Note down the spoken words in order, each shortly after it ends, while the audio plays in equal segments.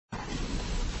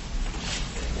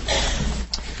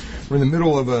We're in the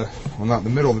middle of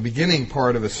the beginning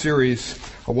part of a series,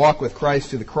 A Walk with Christ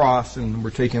to the Cross, and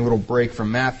we're taking a little break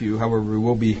from Matthew. However, we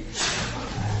will be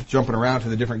jumping around to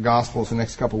the different Gospels the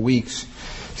next couple weeks,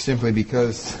 simply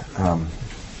because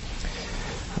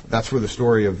that's where the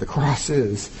story of the cross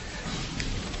is.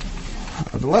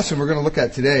 The lesson we're going to look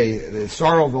at today, the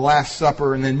sorrow of the Last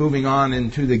Supper, and then moving on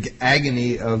into the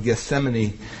agony of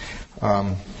Gethsemane,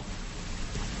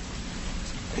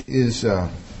 is a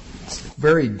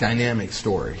very dynamic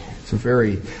story. It's a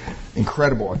very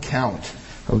incredible account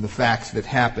of the facts that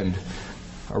happened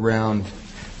around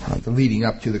the leading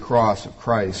up to the cross of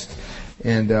Christ.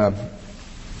 And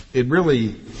it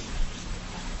really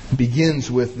begins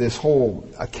with this whole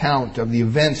account of the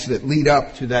events that lead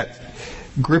up to that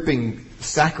gripping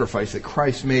sacrifice that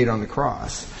Christ made on the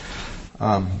cross.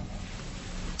 I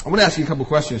want to ask you a couple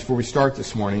questions before we start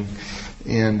this morning.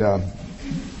 And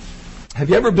have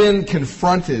you ever been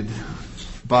confronted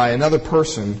by another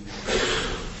person,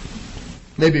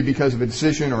 maybe because of a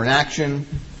decision or an action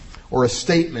or a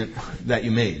statement that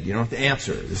you made? You don't have to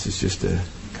answer. This is just one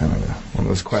of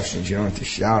those questions you don't have to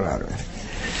shout out or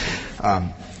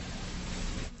anything.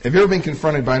 Have you ever been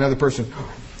confronted by another person?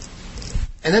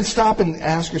 And then stop and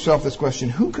ask yourself this question: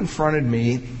 who confronted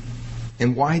me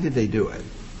and why did they do it?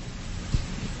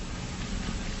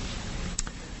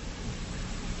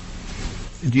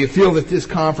 Do you feel that this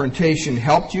confrontation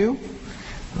helped you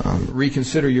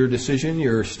reconsider your decision,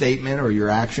 your statement, or your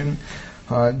action?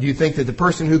 Do you think that the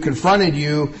person who confronted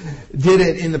you did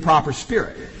it in the proper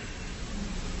spirit?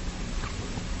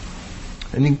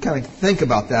 And you can kind of think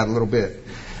about that a little bit,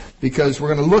 because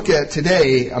we're going to look at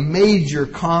today a major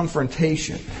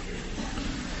confrontation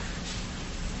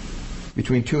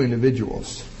between two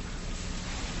individuals.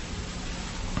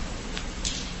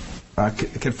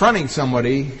 Confronting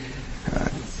somebody,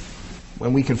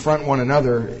 when we confront one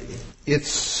another,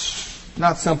 it's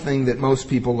not something that most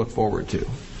people look forward to.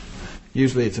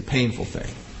 Usually it's a painful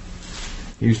thing.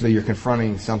 Usually you're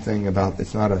confronting something about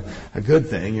that's not a good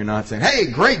thing. You're not saying,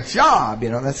 "Hey, great job!"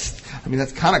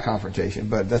 That's kind of confrontation,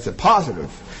 but that's a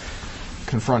positive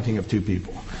confronting of two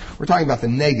people. We're talking about the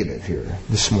negative here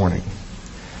this morning.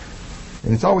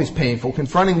 And it's always painful.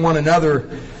 Confronting one another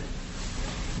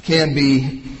can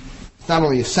be not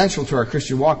only essential to our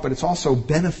Christian walk, but it's also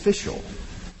beneficial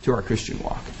to our Christian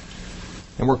walk.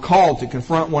 And we're called to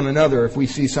confront one another if we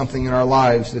see something in our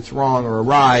lives that's wrong or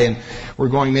awry, and we're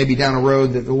going maybe down a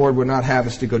road that the Lord would not have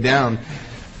us to go down.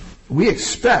 We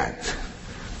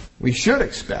should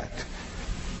expect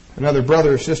another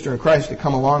brother or sister in Christ to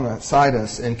come alongside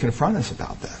us and confront us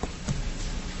about that.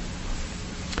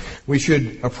 We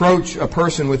should approach a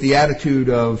person with the attitude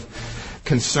of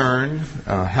concern,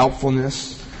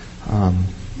 helpfulness.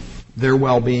 Their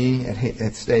well-being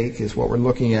at stake is what we're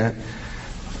looking at.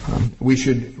 We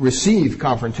should receive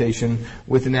confrontation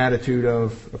with an attitude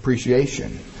of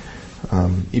appreciation,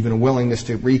 even a willingness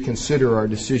to reconsider our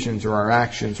decisions or our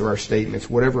actions or our statements,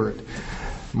 whatever it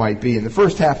might be. In the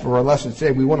first half of our lesson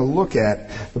today, we want to look at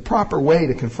the proper way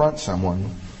to confront someone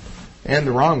and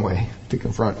the wrong way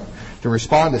to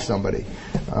respond to somebody.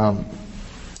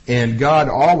 And God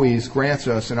always grants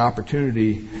us an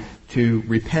opportunity to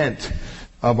repent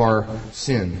of our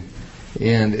sin.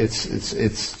 And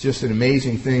it's just an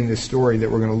amazing thing, this story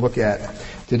that we're going to look at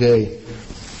today.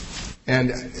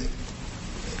 And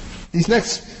these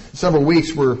next several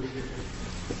weeks,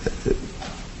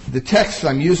 the text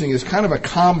I'm using is kind of a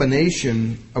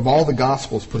combination of all the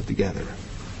Gospels put together.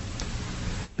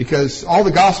 Because all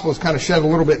the Gospels kind of shed a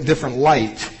little bit different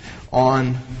light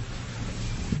on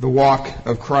the walk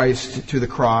of Christ to the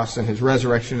cross and His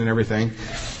resurrection and everything.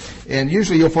 And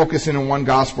usually you'll focus in on one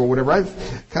gospel or whatever.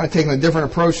 I've kind of taken a different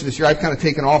approach this year. I've kind of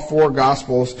taken all four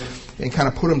gospels and kind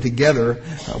of put them together,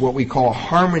 what we call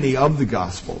harmony of the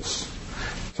gospels.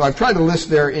 So I've tried to list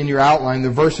there in your outline the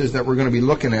verses that we're going to be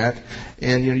looking at,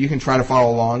 and you can try to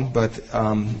follow along. But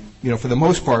for the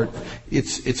most part,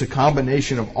 it's a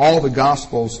combination of all the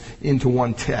gospels into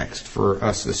one text for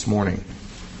us this morning.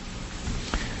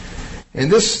 And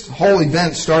this whole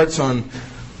event starts on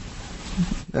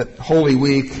that Holy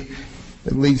Week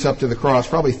that leads up to the cross,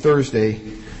 probably Thursday,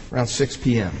 around 6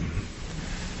 p.m.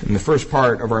 And the first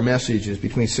part of our message is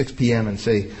between 6 p.m. and,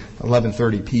 say,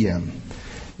 11:30 p.m.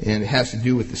 And it has to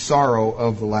do with the sorrow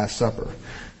of the Last Supper.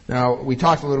 Now, we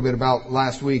talked a little bit about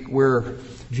last week where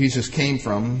Jesus came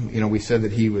from. We said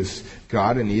that He was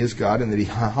God, and He is God, and that He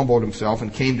humbled Himself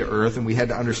and came to earth, and we had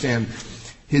to understand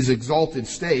His exalted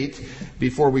state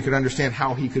before we could understand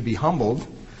how He could be humbled.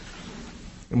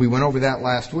 And we went over that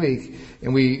last week.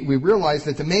 And we realized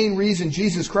that the main reason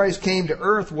Jesus Christ came to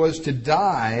earth was to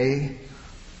die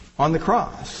on the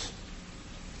cross.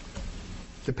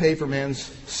 to pay for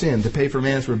man's sin, to pay for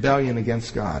man's rebellion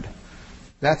against God.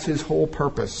 That's his whole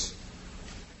purpose.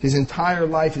 His entire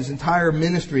life, his entire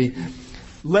ministry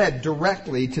led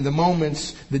directly to the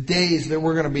moments, the days that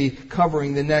we're going to be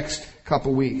covering the next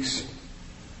couple weeks.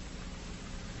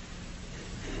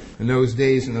 And those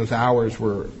days and those hours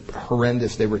were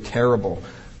horrendous. They were terrible.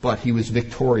 But he was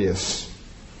victorious.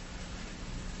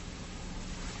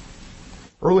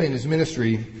 Early in his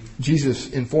ministry, Jesus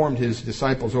informed his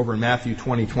disciples over in Matthew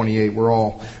 20:28. We're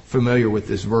all familiar with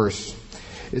this verse.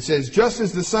 It says, just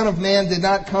as the Son of Man did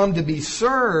not come to be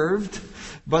served,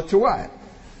 but to what?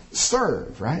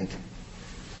 Serve, right?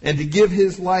 And to give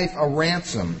his life a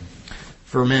ransom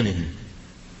for many.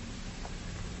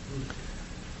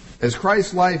 As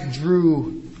Christ's life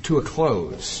drew to a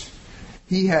close,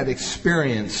 he had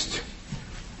experienced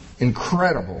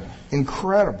incredible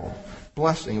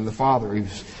blessing of the Father. He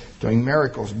was doing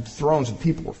miracles, and thrones of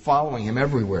people were following him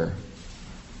everywhere.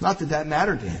 Not that that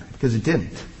mattered to him, because it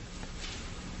didn't.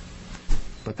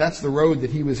 But that's the road that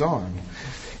he was on.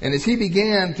 And as he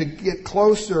began to get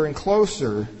closer and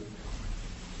closer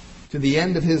to the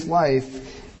end of his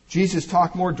life, Jesus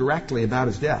talked more directly about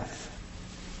his death.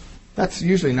 That's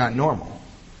usually not normal.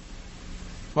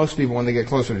 Most people, when they get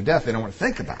closer to death, they don't want to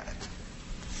think about it.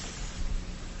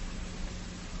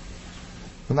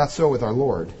 But not so with our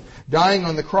Lord. Dying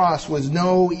on the cross was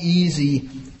no easy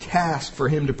task for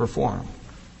him to perform.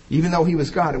 Even though he was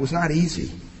God, it was not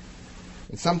easy.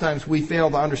 And sometimes we fail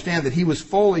to understand that he was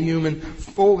fully human,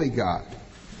 fully God.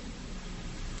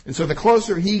 And so the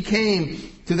closer he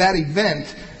came to that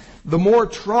event, the more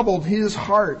troubled his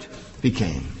heart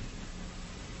became.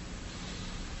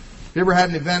 Have you ever had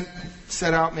an event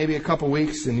set out maybe a couple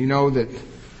weeks and you know that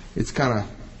it's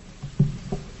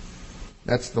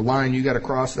that's the line you got to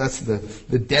cross, that's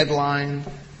the deadline.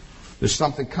 There's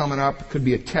something coming up. It could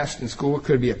be a test in school. It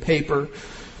could be a paper.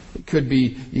 It could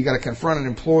be you got to confront an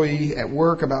employee at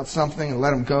work about something and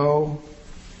let them go.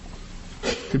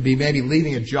 It could be maybe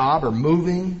leaving a job or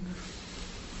moving.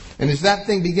 And as that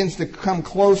thing begins to come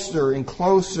closer and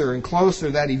closer and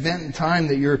closer, that event in time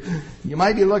that you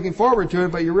might be looking forward to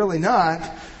it, but you're really not.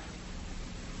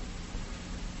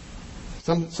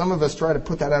 Some of us try to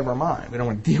put that out of our mind. We don't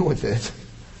want to deal with it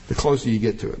the closer you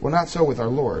get to it. Well, not so with our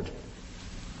Lord.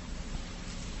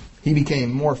 He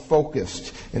became more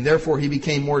focused, and therefore he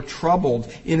became more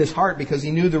troubled in his heart because he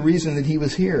knew the reason that he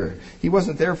was here. He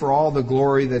wasn't there for all the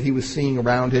glory that he was seeing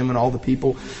around him and all the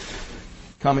people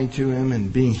coming to him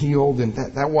and being healed, and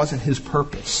that wasn't his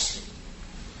purpose.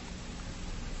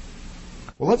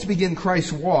 Well, let's begin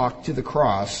Christ's walk to the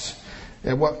cross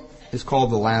at what is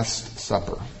called the Last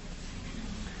Supper.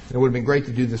 It would have been great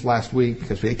to do this last week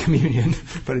because we had communion,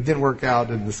 but it didn't work out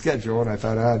in the schedule, and I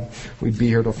thought we'd be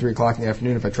here till 3 o'clock in the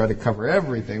afternoon if I tried to cover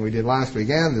everything we did last week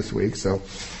and this week.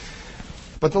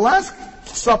 But the Last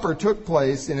Supper took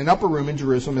place in an upper room in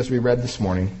Jerusalem, as we read this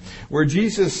morning, where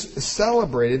Jesus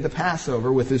celebrated the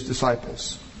Passover with his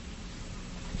disciples.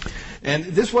 And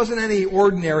this wasn't any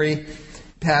ordinary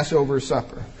Passover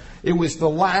supper. It was the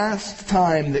last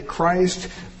time that Christ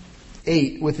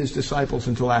ate with his disciples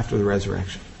until after the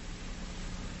resurrection.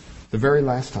 The very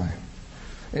last time.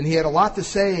 And he had a lot to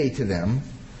say to them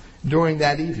during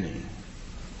that evening.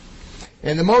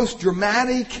 And the most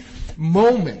dramatic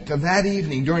moment of that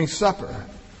evening during supper,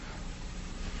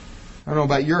 I don't know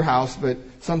about your house, but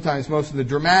sometimes most of the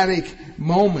dramatic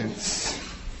moments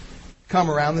come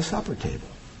around the supper table.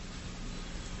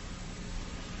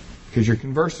 Because you're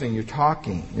conversing, you're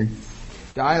talking, you're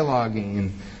dialoguing,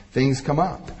 and things come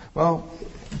up. Well,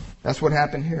 that's what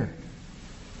happened here.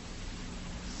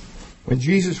 When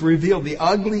Jesus revealed the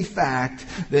ugly fact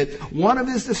that one of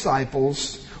his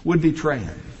disciples would betray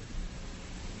him.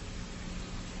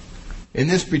 And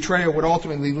this betrayal would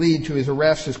ultimately lead to his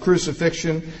arrest, his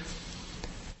crucifixion.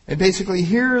 And basically,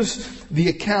 here's the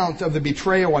account of the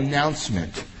betrayal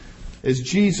announcement as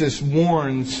Jesus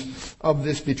warns of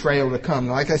this betrayal to come.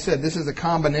 Like I said, this is a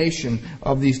combination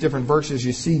of these different verses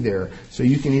you see there. So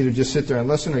you can either just sit there and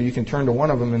listen, or you can turn to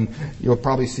one of them and you'll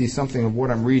probably see something of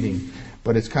what I'm reading.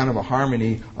 But it's kind of a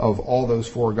harmony of all those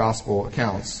 4 gospel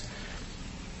accounts.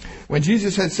 When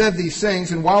Jesus had said these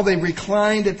things, and while they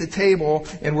reclined at the table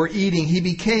and were eating, he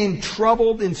became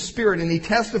troubled in spirit, and he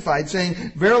testified,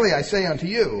 saying, "Verily I say unto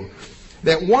you,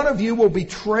 that one of you will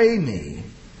betray me,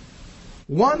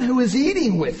 one who is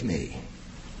eating with me."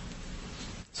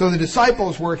 So the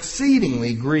disciples were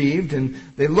exceedingly grieved, and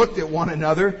they looked at one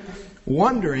another,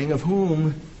 wondering of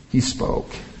whom he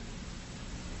spoke.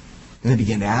 And they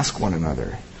began to ask one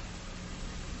another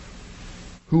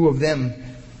who of them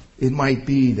it might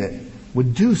be that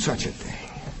would do such a thing.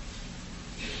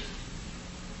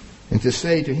 and to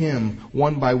say to him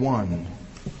one by one,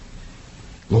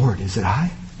 Lord, is it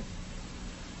I?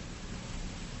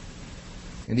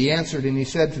 And he answered and he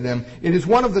said to them, it is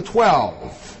one of the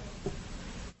 12,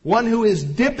 one who is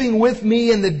dipping with me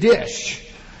in the dish.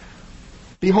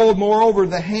 Behold, moreover,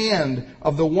 the hand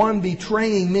of the one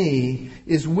betraying me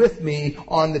is with me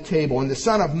on the table. And the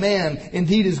Son of Man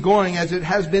indeed is going as it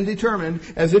has been determined,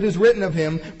 as it is written of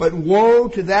him. But woe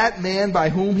to that man by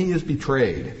whom he is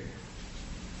betrayed.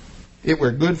 It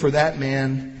were good for that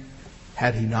man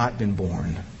had he not been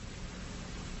born.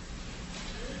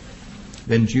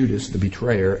 Then Judas, the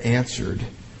betrayer, answered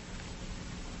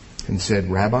and said,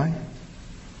 Rabbi,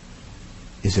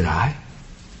 is it I?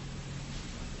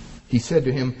 He said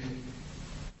to him,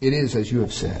 it is as you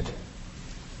have said.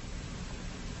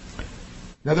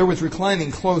 Now there was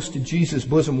reclining close to Jesus'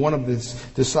 bosom one of his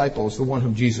disciples, the one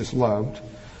whom Jesus loved,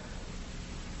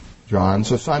 John.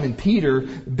 So Simon Peter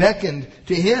beckoned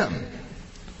to him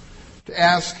to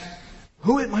ask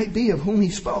who it might be of whom he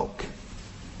spoke.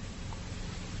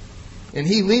 And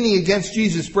he, leaning against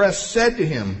Jesus' breast, said to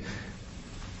him,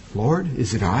 Lord,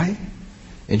 is it I?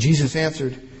 And Jesus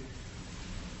answered,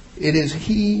 it is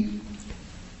he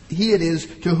it is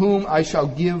to whom I shall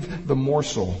give the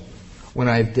morsel when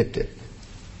I have dipped it.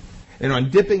 And on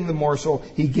dipping the morsel,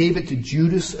 he gave it to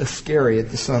Judas Iscariot,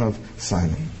 the son of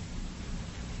Simon.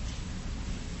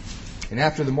 And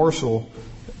after the morsel,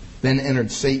 then entered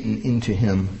Satan into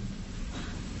him.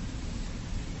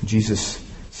 Jesus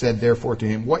said therefore to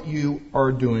him, what you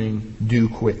are doing, do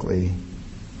quickly.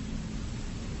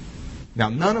 Now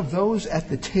none of those at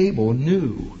the table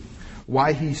knew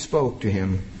why he spoke to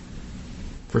him.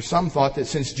 For some thought that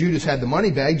since Judas had the money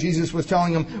bag, Jesus was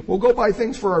telling him, well, go buy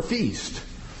things for our feast.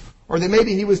 Or that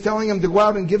maybe he was telling him to go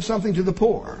out and give something to the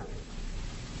poor.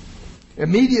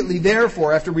 Immediately,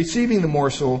 therefore, after receiving the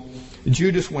morsel,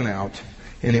 Judas went out,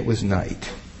 and it was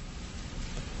night.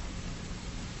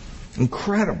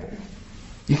 Incredible.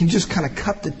 You can just kind of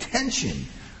cut the tension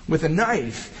with a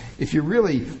knife if you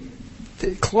really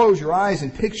close your eyes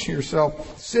and picture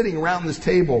yourself sitting around this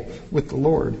table with the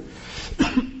Lord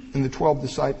and the 12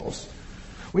 disciples.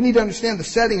 We need to understand the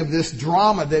setting of this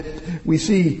drama that we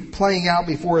see playing out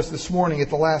before us this morning at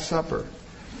the Last Supper.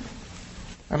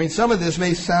 I mean, some of this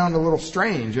may sound a little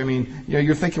strange. I mean,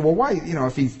 you're thinking, well, why,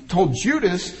 if he told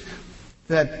Judas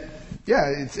that,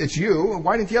 it's you,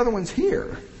 why didn't the other ones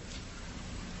hear?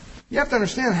 You have to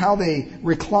understand how they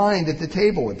reclined at the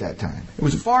table at that time. It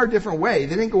was a far different way.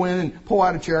 They didn't go in and pull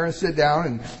out a chair and sit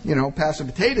down and, pass the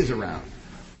potatoes around.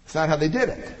 It's not how they did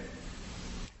it.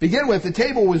 Begin with, the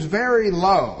table was very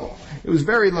low. It was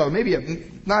very low,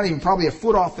 maybe not even probably a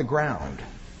foot off the ground.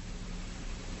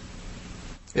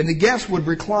 And the guests would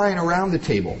recline around the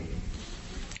table.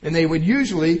 And they would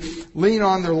usually lean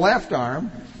on their left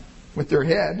arm with their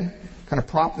head, kind of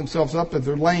prop themselves up as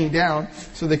they're laying down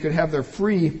so they could have their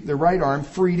right arm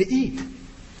free to eat.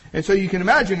 And so you can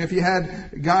imagine if you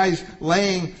had guys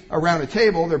laying around a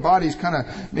table, their bodies kind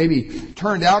of maybe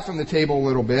turned out from the table a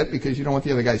little bit because you don't want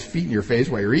the other guy's feet in your face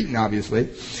while you're eating, obviously,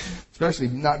 especially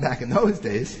not back in those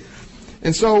days.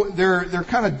 And so they're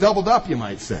kind of doubled up, you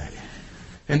might say.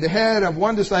 And the head of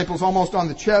one disciple is almost on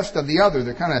the chest of the other.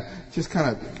 They're kind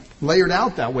of layered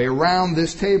out that way around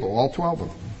this table, all 12 of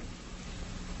them.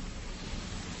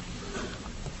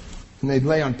 And they'd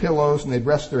lay on pillows and they'd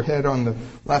rest their head on the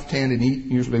left hand and eat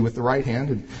usually with the right hand,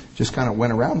 and just kind of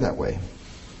went around that way.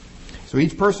 So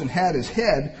each person had his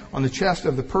head on the chest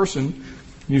of the person,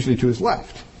 usually to his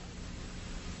left.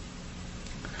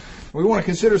 We want to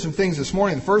consider some things this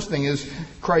morning. The first thing is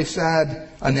Christ's sad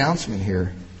announcement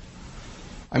here.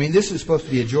 I mean, this is supposed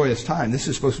to be a joyous time. This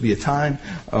is supposed to be a time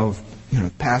of,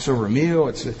 Passover meal.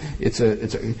 It's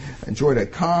a enjoyed a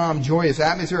calm, joyous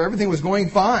atmosphere. Everything was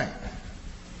going fine.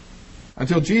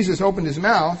 Until Jesus opened his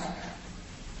mouth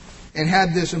and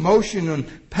had this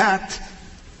emotion-packed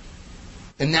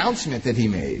announcement that he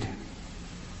made.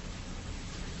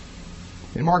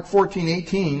 In Mark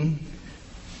 14:18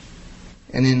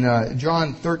 and in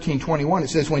John 13:21, it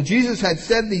says, when Jesus had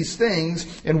said these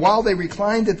things, and while they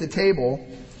reclined at the table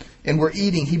and were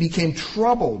eating, he became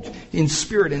troubled in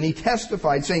spirit, and he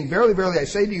testified, saying, verily, verily, I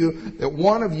say to you that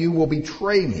one of you will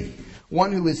betray me,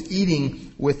 one who is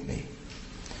eating with me.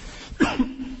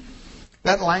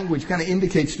 That language kind of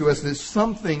indicates to us that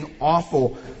something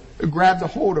awful grabbed a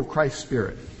hold of Christ's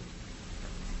spirit.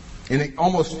 And it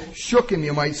almost shook him,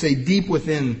 you might say, deep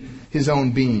within his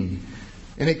own being.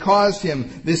 And it caused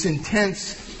him this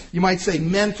intense, you might say,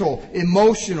 mental,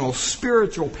 emotional,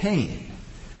 spiritual pain.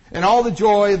 And all the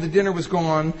joy of the dinner was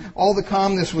gone. All the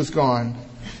calmness was gone.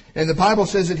 And the Bible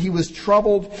says that he was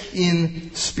troubled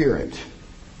in spirit.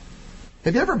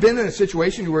 Have you ever been in a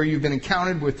situation where you've been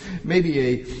encountered with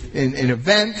maybe an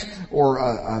event or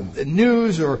a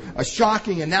news or a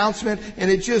shocking announcement, and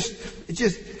it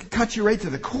just cuts you right to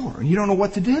the core, and you don't know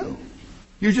what to do?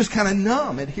 You're just kind of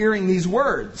numb at hearing these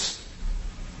words.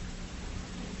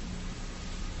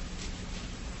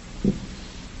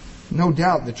 No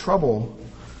doubt the trouble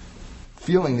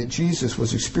feeling that Jesus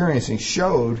was experiencing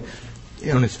showed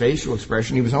in his facial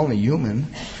expression. He was only human.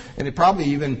 And it probably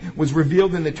even was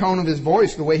revealed in the tone of his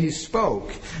voice, the way he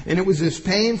spoke. And it was this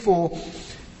painful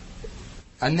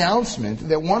announcement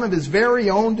that one of his very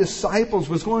own disciples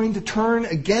was going to turn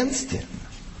against him.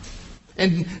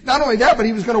 And not only that, but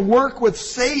he was going to work with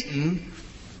Satan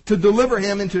to deliver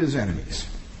him into his enemies.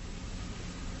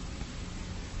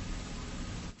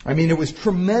 I mean, it was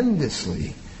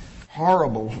tremendously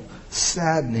horrible,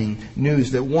 saddening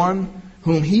news that one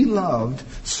whom he loved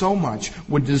so much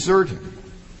would desert him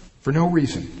for no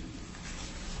reason.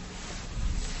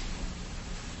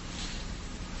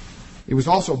 It was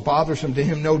also bothersome to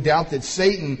him, no doubt, that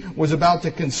Satan was about to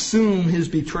consume his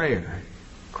betrayer.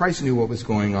 Christ knew what was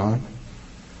going on.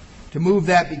 To move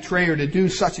that betrayer to do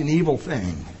such an evil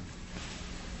thing.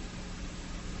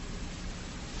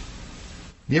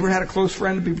 You ever had a close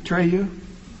friend betray you?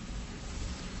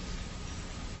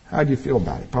 How do you feel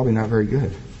about it? Probably not very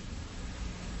good.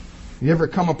 You ever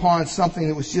come upon something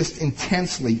that was just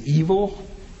intensely evil?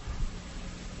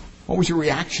 What was your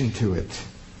reaction to it?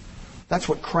 That's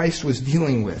what Christ was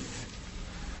dealing with.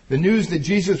 The news that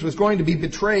Jesus was going to be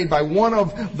betrayed by one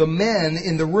of the men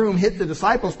in the room hit the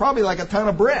disciples probably like a ton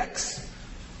of bricks.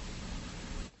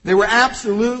 They were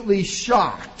absolutely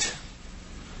shocked.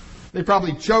 They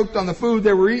probably choked on the food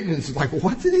they were eating. It's like,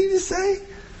 what did he just say?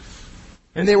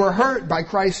 And they were hurt by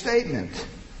Christ's statement.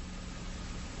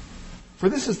 For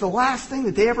this is the last thing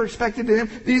that they ever expected of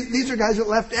him. These are guys that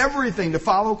left everything to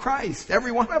follow Christ.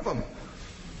 Every one of them.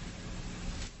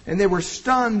 And they were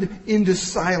stunned into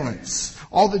silence.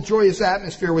 All the joyous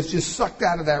atmosphere was just sucked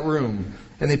out of that room.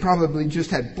 And they probably just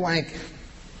had blank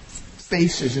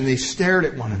faces and they stared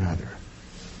at one another.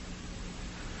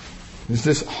 As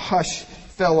this hush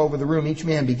fell over the room, each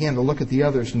man began to look at the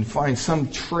others and find some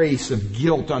trace of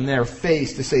guilt on their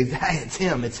face to say, hey, it's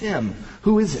him.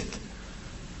 Who is it?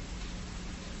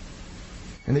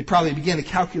 And they probably began to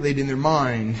calculate in their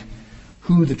mind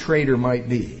who the traitor might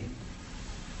be.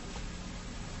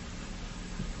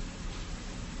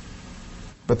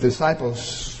 But the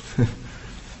disciples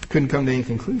couldn't come to any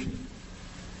conclusion.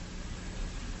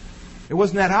 It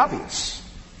wasn't that obvious.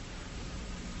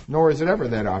 Nor is it ever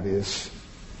that obvious.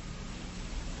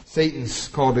 Satan's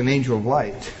called an angel of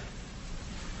light.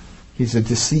 He's a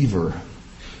deceiver.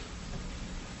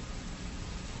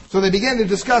 So they began to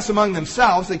discuss among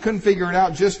themselves. They couldn't figure it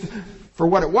out just for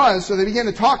what it was, so they began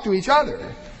to talk to each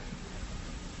other.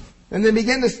 And they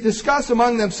began to discuss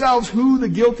among themselves who the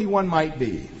guilty one might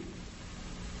be.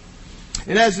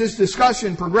 And as this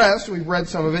discussion progressed, we've read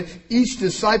some of it, each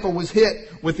disciple was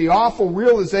hit with the awful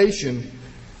realization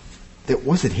that,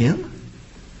 was it him?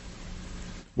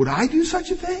 Would I do such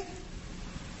a thing?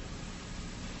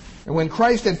 And when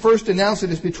Christ had first announced that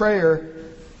his betrayer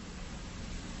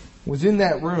was in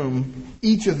that room,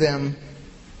 each of them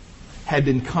had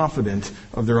been confident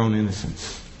of their own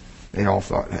innocence. They all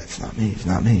thought, it's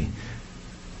not me.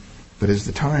 But as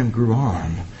the time grew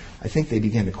on, I think they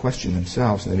began to question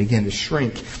themselves and they began to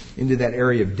shrink into that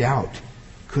area of doubt.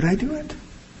 Could I do it?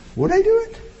 Would I do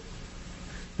it?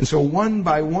 And so one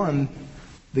by one,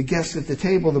 the guests at the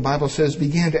table, the Bible says,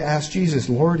 began to ask Jesus,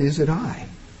 Lord, is it I?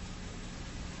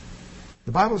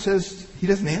 The Bible says he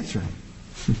doesn't answer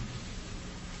them.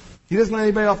 He doesn't let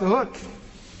anybody off the hook.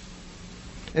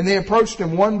 And they approached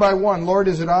him one by one, Lord,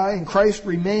 is it I? And Christ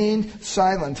remained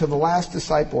silent until the last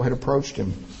disciple had approached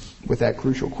him with that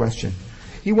crucial question.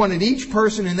 He wanted each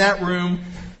person in that room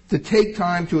to take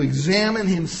time to examine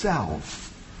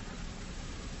himself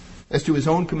as to his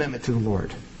own commitment to the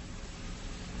Lord.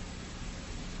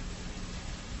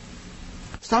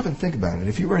 Stop and think about it.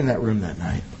 If you were in that room that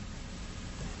night,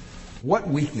 what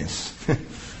weakness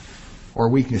or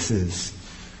weaknesses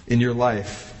in your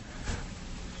life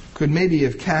could maybe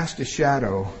have cast a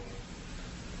shadow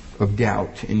of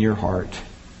doubt in your heart?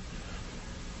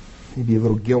 Maybe a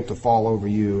little guilt to fall over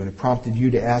you, and it prompted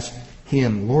you to ask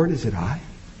him, Lord, is it I?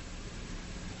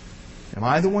 Am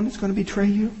I the one that's going to betray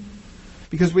you?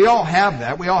 Because we all have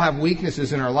that. We all have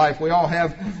weaknesses in our life. We all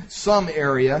have some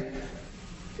area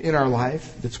in our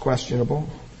life that's questionable.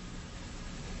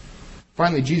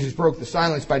 Finally, Jesus broke the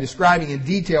silence by describing in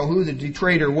detail who the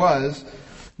traitor was.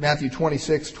 Matthew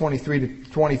 26, 23 to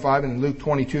 25, and Luke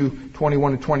 22,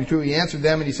 21 to 22. He answered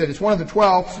them and he said, it's one of the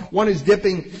 12, one is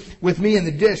dipping with me in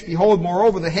the dish. Behold,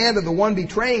 moreover, the hand of the one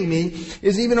betraying me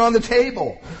is even on the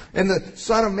table. And the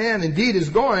Son of Man indeed is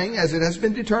going, as it has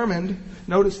been determined.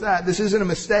 Notice that. This isn't a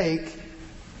mistake.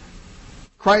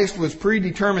 Christ was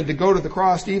predetermined to go to the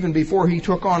cross even before he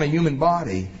took on a human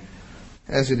body,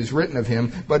 as it is written of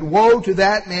him. But woe to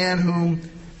that man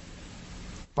whom,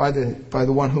 by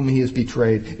the one whom he has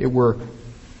betrayed. It were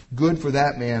good for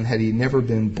that man had he never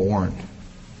been born.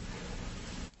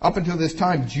 Up until this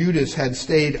time, Judas had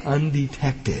stayed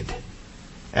undetected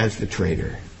as the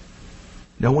traitor.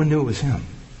 No one knew it was him.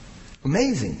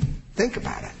 Amazing. Think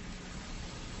about it.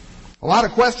 A lot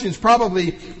of questions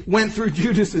probably went through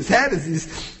Judas's head as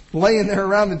he's laying there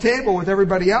around the table with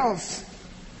everybody else.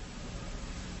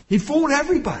 He fooled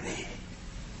everybody.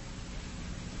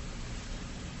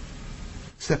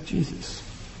 Except Jesus.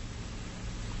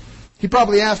 He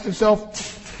probably asked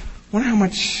himself, I wonder how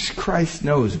much Christ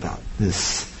knows about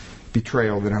this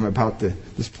betrayal that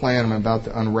this plan I'm about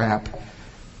to unwrap.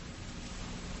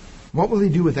 What will he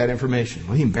do with that information?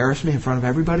 Will he embarrass me in front of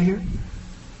everybody here?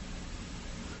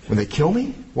 Will they kill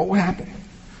me? What will happen?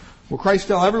 Will Christ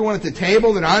tell everyone at the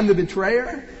table that I'm the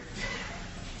betrayer?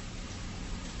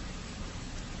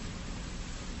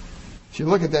 If you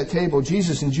look at that table,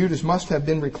 Jesus and Judas must have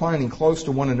been reclining close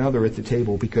to one another at the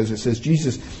table, because it says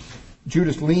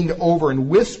Judas leaned over and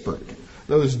whispered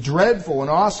those dreadful and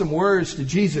awesome words to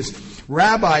Jesus,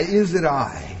 Rabbi, is it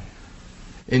I?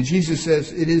 And Jesus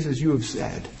says, it is as you have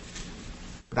said.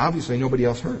 But obviously nobody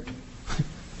else heard.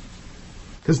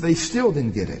 Because they still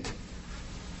didn't get it.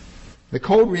 The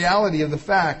cold reality of the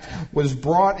fact was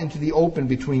brought into the open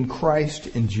between Christ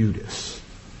and Judas.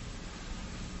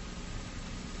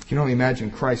 You can only imagine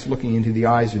Christ looking into the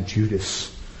eyes of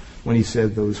Judas when he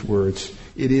said those words.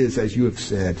 It is as you have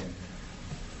said.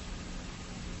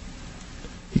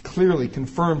 He clearly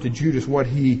confirmed to Judas what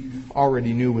he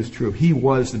already knew was true. He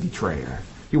was the betrayer.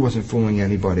 He wasn't fooling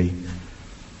anybody.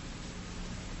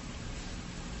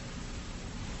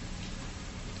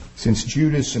 Since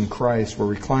Judas and Christ were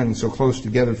reclining so close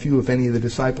together, few, if any, of the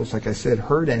disciples, like I said,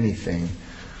 heard anything.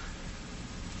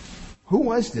 Who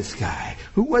was this guy?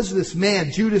 Who was this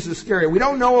man, Judas Iscariot? We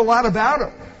don't know a lot about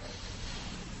him.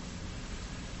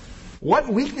 What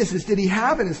weaknesses did he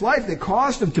have in his life that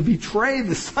caused him to betray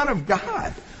the Son of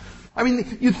God? I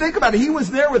mean, you think about it. He was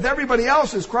there with everybody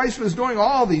else as Christ was doing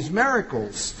all these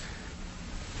miracles.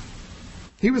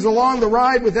 He was along the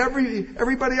ride with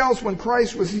everybody else when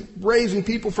Christ was raising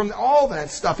people from all that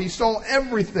stuff. He saw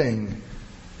everything.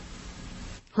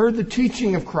 Heard the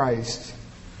teaching of Christ.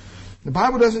 The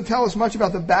Bible doesn't tell us much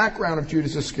about the background of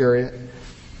Judas Iscariot,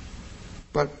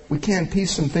 but we can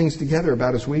piece some things together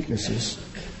about his weaknesses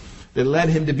that led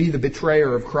him to be the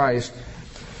betrayer of Christ.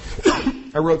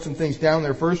 I wrote some things down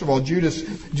there. First of all,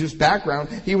 Judas' background,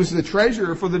 he was the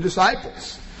treasurer for the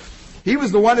disciples. He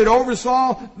was the one that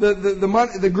oversaw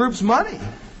the group's money.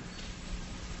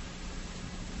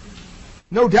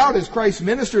 No doubt as Christ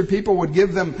ministered, people would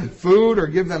give them food or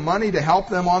give them money to help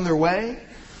them on their way.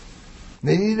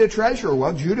 They needed a treasurer.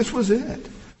 Well, Judas was it.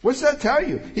 What's that tell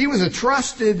you? He was a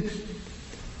trusted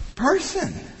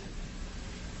person.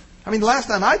 I mean, the last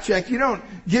time I checked, you don't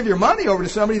give your money over to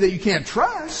somebody that you can't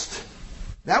trust.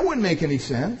 That wouldn't make any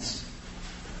sense.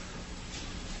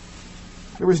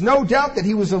 There was no doubt that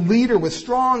he was a leader with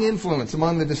strong influence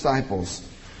among the disciples.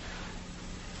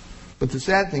 But the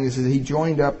sad thing is that he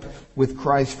joined up with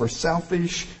Christ for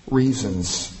selfish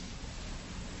reasons.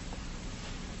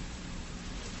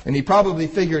 And he probably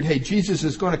figured, hey, Jesus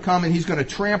is going to come and he's going to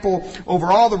trample over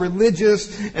all the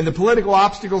religious and the political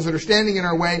obstacles that are standing in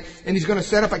our way, and he's going to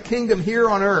set up a kingdom here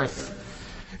on earth.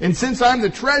 And since I'm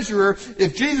the treasurer,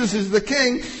 if Jesus is the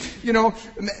king,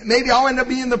 maybe I'll end up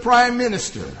being the prime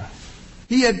minister.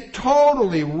 He had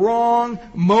totally wrong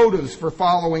motives for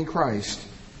following Christ.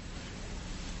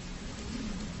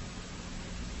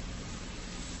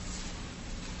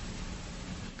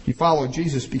 He followed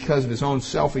Jesus because of his own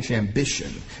selfish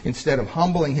ambition. Instead of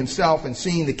humbling himself and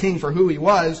seeing the king for who he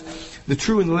was, the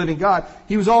true and the living God,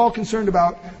 he was all concerned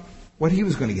about what he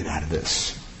was going to get out of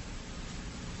this.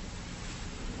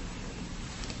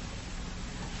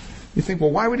 You think,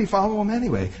 well, why would he follow him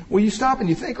anyway? Well, you stop and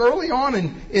you think early on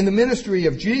in the ministry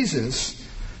of Jesus,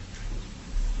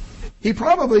 he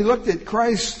probably looked at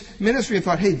Christ's ministry and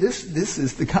thought, hey, this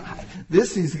is the guy.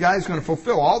 This is the guy who's going to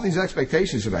fulfill all these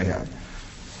expectations that I have.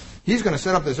 He's going to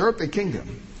set up this earthly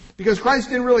kingdom. Because Christ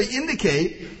didn't really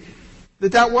indicate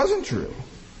that wasn't true.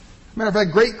 Matter of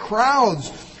fact, great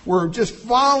crowds were just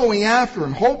following after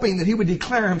him, hoping that he would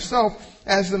declare himself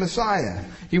as the Messiah.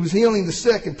 He was healing the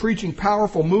sick and preaching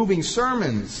powerful, moving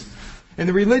sermons. And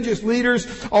the religious leaders,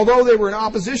 although they were in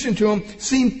opposition to him,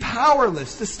 seemed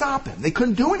powerless to stop him. They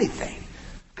couldn't do anything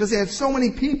because they had so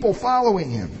many people following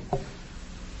him.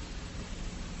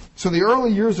 So the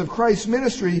early years of Christ's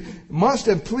ministry must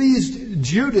have pleased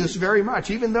Judas very much,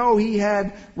 even though he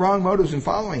had wrong motives in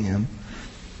following him.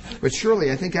 But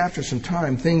surely, I think after some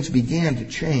time, things began to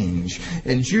change.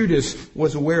 And Judas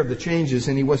was aware of the changes,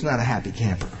 and he was not a happy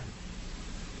camper.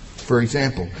 For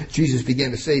example, Jesus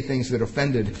began to say things that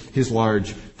offended his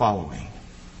large following.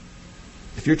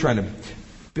 If you're trying to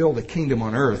build a kingdom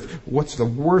on earth, what's the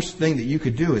worst thing that you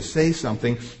could do is say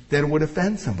something that would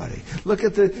offend somebody. Look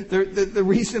at the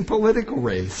recent political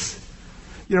race.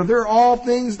 They're all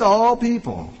things to all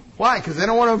people. Why? Because they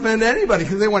don't want to offend anybody,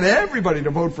 because they want everybody to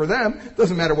vote for them.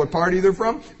 Doesn't matter what party they're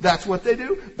from. That's what they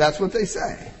do. That's what they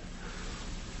say.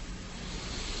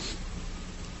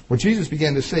 Well, Jesus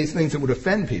began to say things that would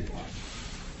offend people.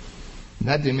 And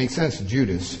that didn't make sense to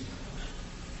Judas.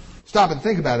 Stop and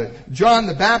think about it. John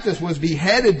the Baptist was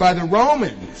beheaded by the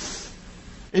Romans.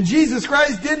 And Jesus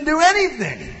Christ didn't do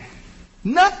anything.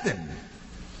 Nothing.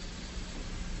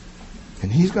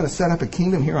 And he's going to set up a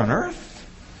kingdom here on earth?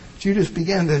 Judas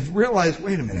began to realize,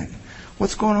 wait a minute,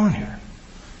 what's going on here?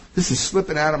 This is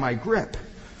slipping out of my grip.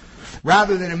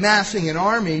 Rather than amassing an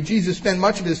army, Jesus spent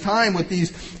much of his time with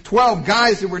these 12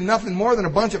 guys that were nothing more than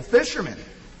a bunch of fishermen.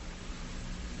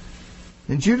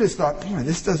 And Judas thought, boy,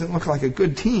 this doesn't look like a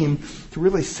good team to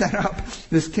really set up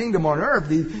this kingdom on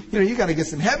earth. You got to get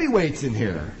some heavyweights in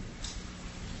here.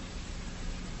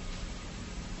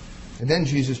 And then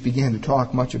Jesus began to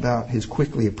talk much about his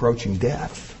quickly approaching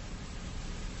death.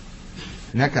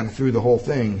 And that kind of threw the whole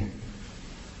thing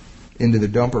into the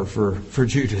dumper for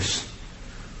Judas.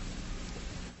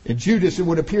 And Judas, it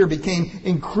would appear, became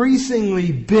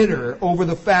increasingly bitter over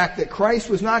the fact that Christ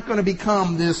was not going to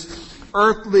become this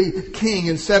earthly king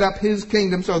and set up his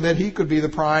kingdom so that he could be the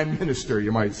prime minister,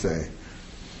 you might say.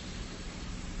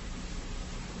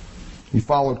 He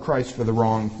followed Christ for the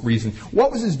wrong reason.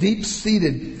 What was his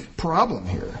deep-seated problem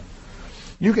here?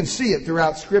 You can see it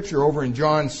throughout Scripture over in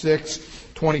John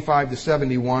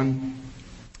 6:25-71.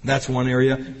 That's one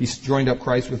area. He joined up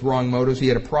Christ with wrong motives. He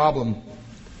had a problem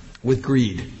with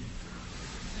greed.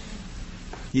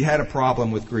 He had a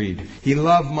problem with greed. He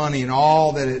loved money and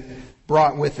all that it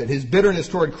brought with it. His bitterness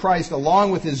toward Christ,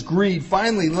 along with his greed,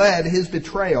 finally led his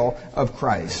betrayal of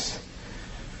Christ.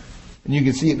 And you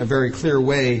can see it in a very clear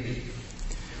way,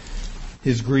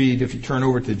 his greed, if you turn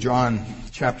over to John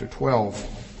chapter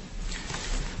 12.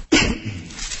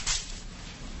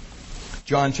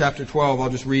 John chapter 12, I'll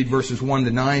just read verses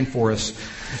 1-9 for us.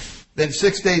 Then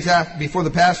 6 days before the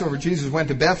Passover, Jesus went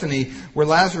to Bethany, where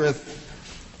Lazarus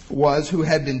was, who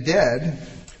had been dead,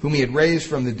 whom he had raised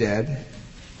from the dead.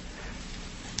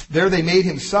 There they made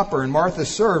him supper, and Martha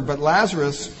served, but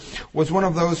Lazarus was one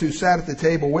of those who sat at the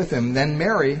table with him. Then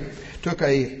Mary took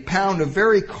a pound of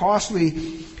very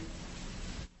costly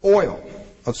oil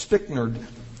of spikenard,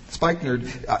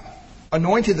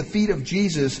 anointed the feet of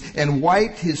Jesus, and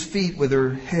wiped his feet with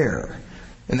her hair.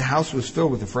 And the house was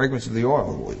filled with the fragrance of the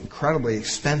oil. Incredibly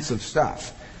expensive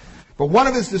stuff. But one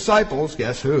of his disciples,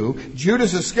 guess who?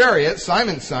 Judas Iscariot,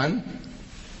 Simon's son,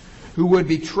 who would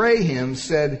betray him,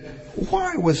 said,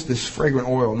 "Why was this fragrant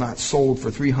oil not sold for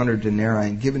 300 denarii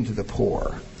and given to the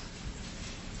poor?"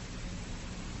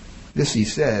 This he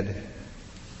said,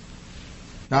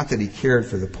 not that he cared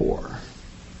for the poor.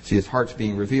 See, his heart's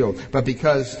being revealed. But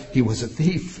because he was a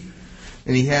thief,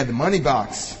 and he had the money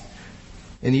box,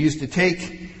 and he used to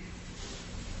take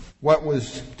what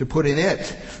was to put in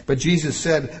it. But Jesus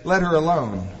said, "Let her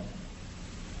alone.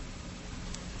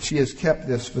 She has kept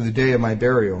this for the day of my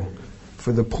burial.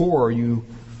 For the poor you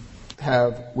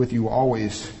have with you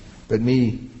always, but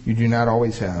me you do not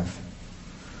always have."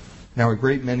 Now a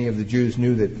great many of the Jews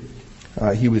knew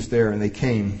that he was there, and they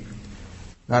came,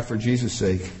 not for Jesus'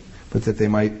 sake, but that they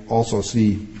might also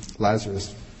see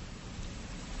Lazarus,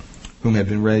 whom had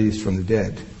been raised from the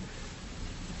dead.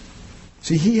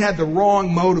 See, he had the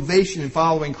wrong motivation in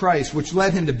following Christ, which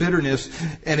led him to bitterness,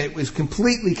 and it was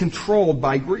completely controlled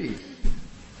by greed.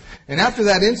 And after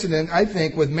that incident, I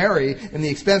think, with Mary and the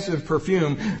expensive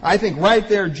perfume, I think right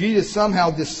there Jesus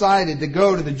somehow decided to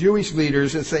go to the Jewish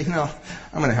leaders and say, I'm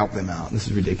going to help them out. This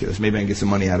is ridiculous. Maybe I can get some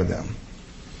money out of them.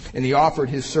 And he offered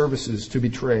his services to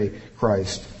betray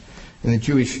Christ. And the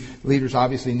Jewish leaders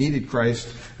obviously needed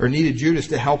Judas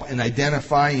to help in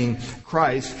identifying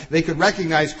Christ. They could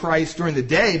recognize Christ during the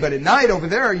day, but at night over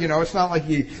there, it's not like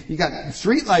you got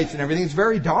street lights and everything. It's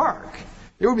very dark.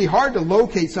 It would be hard to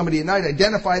locate somebody at night,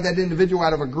 identify that individual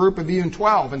out of a group of even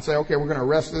 12 and say, okay, we're going to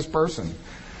arrest this person.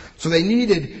 So they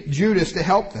needed Judas to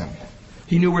help them.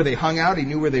 He knew where they hung out. He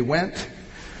knew where they went.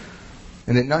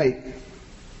 And at night,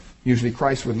 usually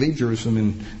Christ would leave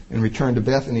Jerusalem and return to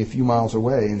Bethany a few miles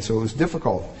away. And so it was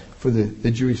difficult for the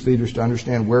Jewish leaders to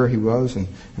understand where he was and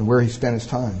where he spent his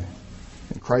time.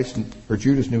 And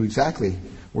Judas knew exactly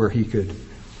where he could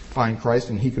find Christ,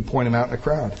 and he could point him out in a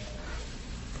crowd.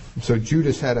 And so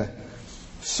Judas had a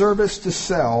service to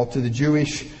sell to the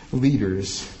Jewish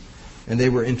leaders, and they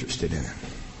were interested in it.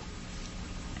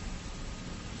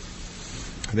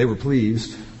 They were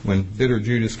pleased when bitter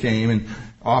Judas came and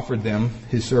offered them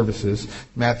his services.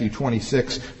 Matthew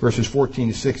 26, verses 14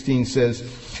 to 16 says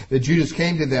that Judas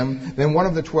came to them. Then one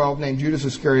of the 12, named Judas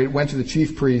Iscariot, went to the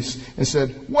chief priests and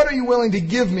said, "What are you willing to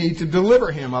give me to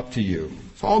deliver him up to you?"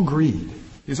 It's all greed.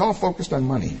 He's all focused on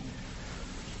money.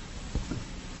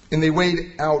 And they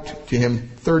weighed out to him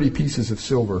 30 pieces of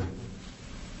silver.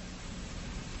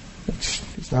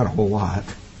 It's not a whole lot.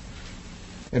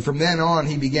 And from then on,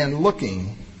 he began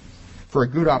looking for a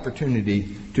good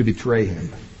opportunity to betray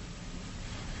him.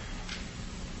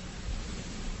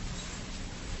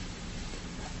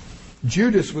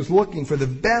 Judas was looking for the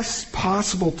best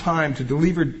possible time to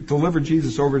deliver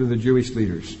Jesus over to the Jewish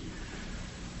leaders.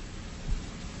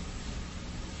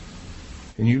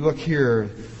 And you look here,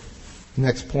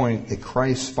 next point, at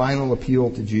Christ's final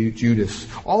appeal to Judas.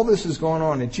 All this is going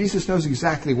on, and Jesus knows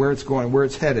exactly where it's going, where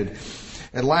it's headed.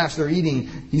 At last,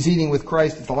 he's eating with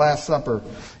Christ at the Last Supper.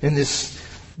 And this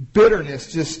bitterness,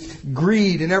 just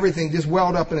greed and everything just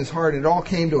welled up in his heart. It all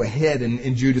came to a head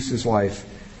in Judas's life.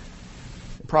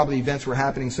 Probably events were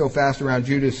happening so fast around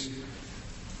Judas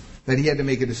that he had to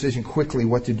make a decision quickly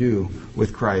what to do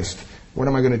with Christ. What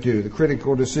am I going to do? The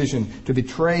critical decision to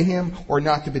betray him or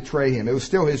not to betray him. It was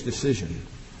still his decision.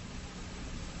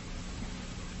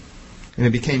 And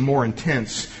it became more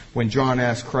intense when John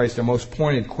asked Christ a most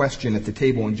pointed question at the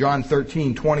table. In John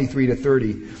 13, 23 to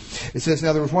 30, it says,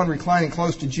 "Now there was one reclining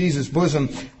close to Jesus' bosom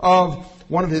of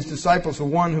one of his disciples, the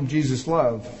one whom Jesus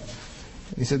loved.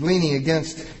 He said, leaning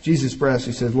against Jesus' breast,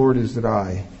 he said, 'Lord, is that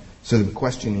I?' So the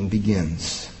questioning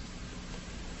begins.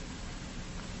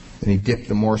 And he dipped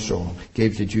the morsel,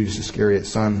 gave to Judas Iscariot,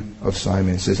 son of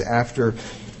Simon. It says, after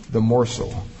the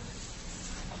morsel,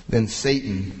 then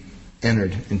Satan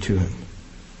entered into him.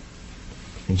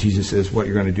 And Jesus says, what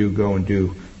you're going to do, go and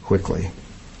do quickly.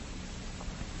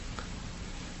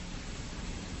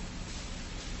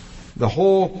 The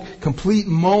whole complete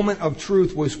moment of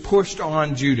truth was pushed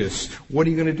on Judas. What are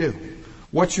you going to do?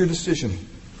 What's your decision?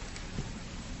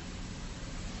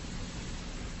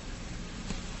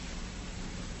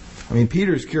 I mean,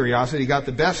 Peter's curiosity got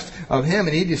the best of him,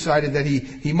 and he decided that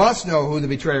he must know who the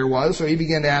betrayer was. So he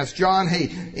began to ask John,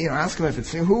 hey, ask him if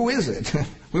it's him. Who is it?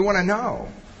 We want to know.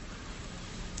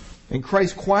 And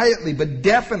Christ quietly but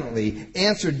definitely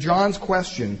answered John's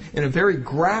question in a very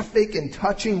graphic and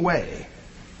touching way,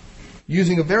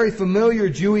 using a very familiar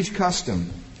Jewish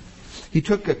custom. He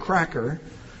took a cracker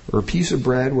or a piece of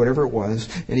bread, whatever it was,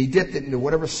 and he dipped it into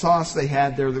whatever sauce they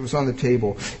had there that was on the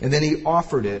table, and then he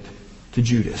offered it to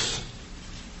Judas.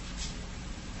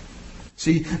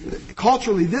 See,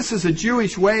 culturally, this is a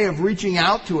Jewish way of reaching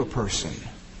out to a person,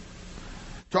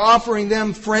 to offering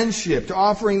them friendship, to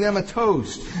offering them a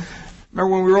toast.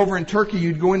 Remember when we were over in Turkey,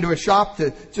 you'd go into a shop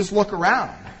to just look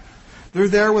around. They're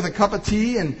there with a cup of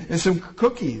tea and some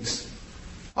cookies.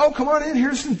 Oh, come on in,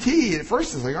 here's some tea. At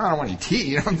first it's like, I don't want any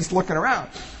tea, I'm just looking around.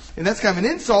 And that's kind of an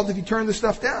insult if you turn the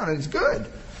stuff down, and it's good.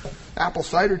 Apple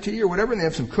cider tea or whatever, and they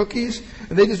have some cookies,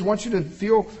 and they just want you to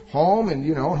feel home,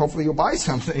 and hopefully you'll buy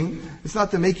something. It's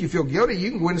not to make you feel guilty.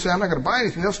 You can go in and say, I'm not going to buy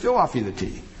anything. They'll still offer you the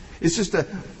tea. It's just a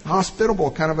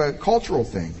hospitable kind of a cultural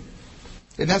thing.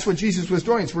 And that's what Jesus was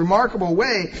doing. It's a remarkable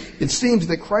way, it seems,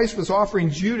 that Christ was offering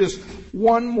Judas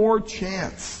one more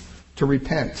chance to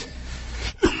repent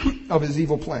of his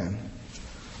evil plan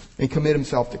and commit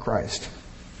himself to Christ.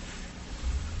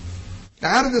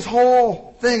 Now, out of this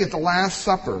whole thing at the Last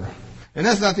Supper, and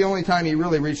that's not the only time he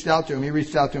really reached out to him. He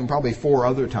reached out to him probably 4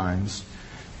 other times.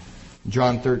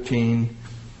 John 13,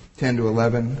 10 to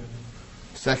 11.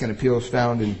 Second appeal is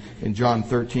found in John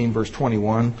 13, verse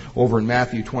 21. Over in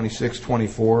Matthew 26,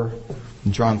 24.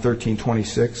 In John 13,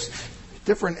 26.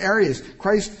 Different areas.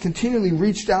 Christ continually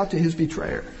reached out to his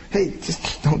betrayer. Hey,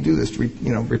 just don't do this.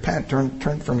 Repent.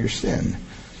 Turn from your sin.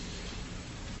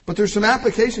 But there's some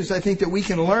applications, I think, that we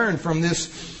can learn from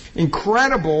this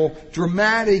incredible,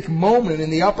 dramatic moment in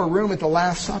the upper room at the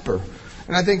Last Supper.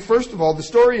 And I think, first of all, the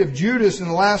story of Judas in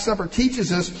the Last Supper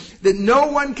teaches us that no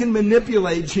one can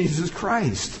manipulate Jesus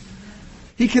Christ.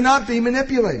 He cannot be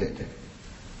manipulated.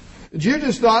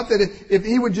 Judas thought that if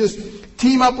he would just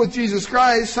team up with Jesus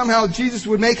Christ, somehow Jesus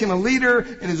would make him a leader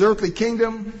in his earthly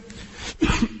kingdom.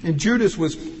 And Judas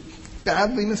was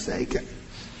badly mistaken.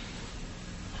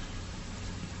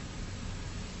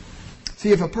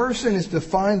 See, if a person is to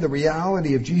find the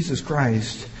reality of Jesus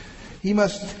Christ, he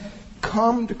must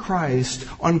come to Christ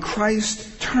on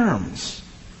Christ's terms.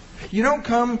 You don't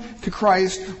come to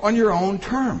Christ on your own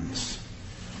terms.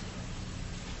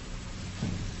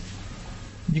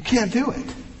 You can't do it.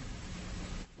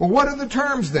 Well, what are the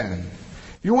terms then?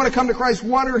 If you want to come to Christ,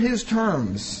 what are His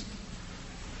terms?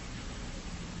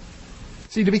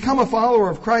 See, to become a follower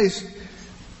of Christ,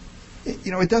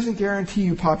 it doesn't guarantee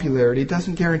you popularity. It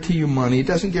doesn't guarantee you money. It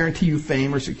doesn't guarantee you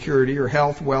fame or security or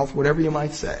health, wealth, whatever you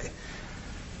might say.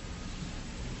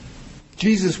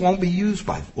 Jesus won't be used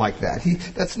like that.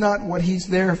 That's not what He's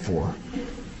there for.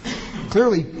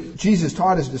 Clearly, Jesus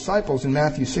taught His disciples in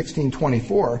Matthew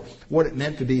 16:24 what it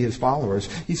meant to be His followers.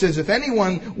 He says, if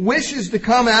anyone wishes to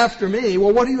come after me,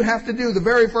 well, what do you have to do? The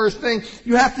very first thing,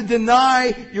 you have to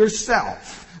deny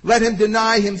yourself. Let him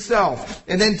deny himself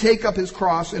and then take up his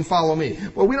cross and follow me.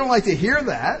 Well, we don't like to hear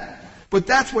that, but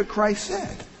that's what Christ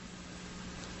said.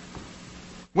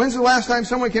 When's the last time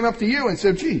someone came up to you and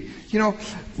said, gee,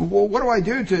 what do I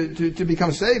do to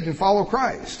become saved and follow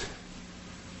Christ?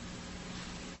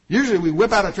 Usually we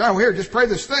whip out a trial. Here, just pray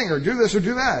this thing or do this or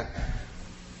do that.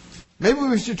 Maybe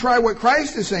we should try what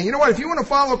Christ is saying. You know what? If you want to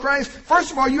follow Christ,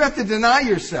 first of all, you have to deny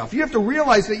yourself. You have to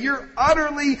realize that you're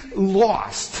utterly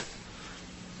lost.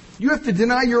 You have to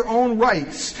deny your own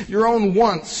rights, your own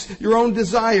wants, your own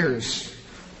desires.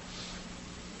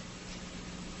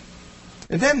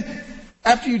 And then,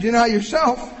 after you deny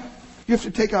yourself, you have to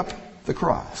take up the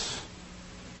cross.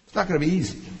 It's not going to be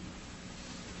easy.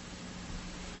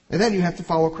 And then you have to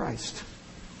follow Christ.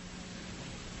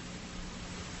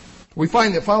 We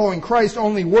find that following Christ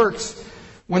only works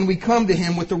when we come to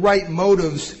Him with the right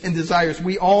motives and desires.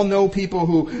 We all know people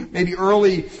who maybe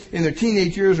early in their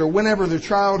teenage years or whenever their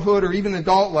childhood or even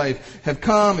adult life have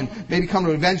come and maybe come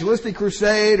to an evangelistic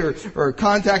crusade or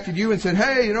contacted you and said,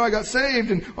 hey, I got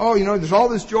saved and there's all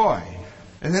this joy.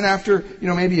 And then after,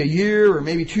 maybe a year or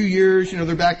maybe 2 years,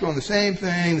 they're back doing the same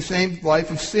thing, the same life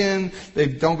of sin. They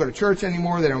don't go to church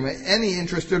anymore. They don't have any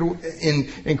interest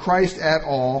in Christ at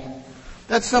all.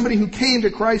 That's somebody who came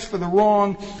to Christ for the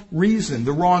wrong reason,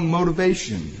 the wrong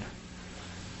motivation.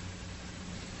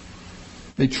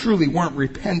 They truly weren't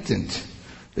repentant.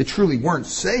 They truly weren't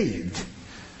saved.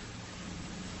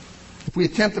 If we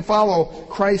attempt to follow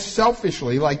Christ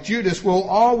selfishly, like Judas, we'll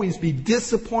always be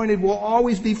disappointed, we'll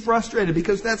always be frustrated,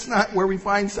 because that's not where we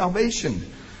find salvation.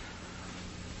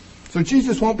 So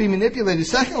Jesus won't be manipulated.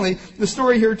 Secondly, the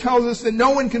story here tells us that no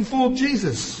one can fool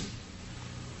Jesus.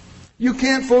 You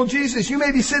can't fool Jesus. You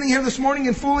may be sitting here this morning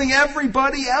and fooling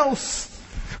everybody else,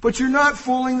 but you're not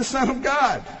fooling the Son of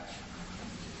God.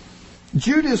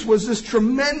 Judas was this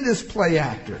tremendous play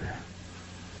actor.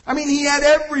 He had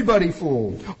everybody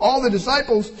fooled. All the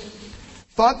disciples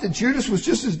thought that Judas was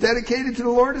just as dedicated to the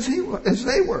Lord as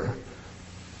they were.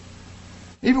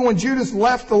 Even when Judas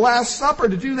left the Last Supper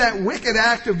to do that wicked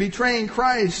act of betraying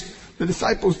Christ, the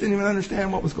disciples didn't even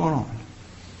understand what was going on.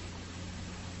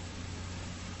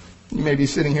 You may be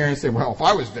sitting here and say, well, if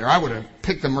I was there, I would have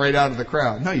picked them right out of the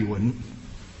crowd. No, you wouldn't.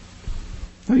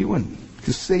 No, you wouldn't.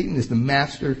 Because Satan is the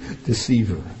master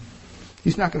deceiver.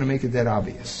 He's not going to make it that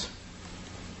obvious.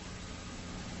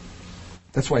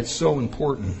 That's why it's so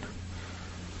important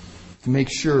to make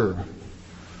sure,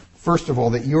 first of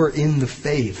all, that you're in the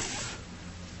faith.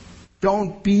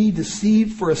 Don't be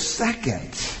deceived for a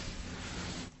second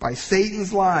by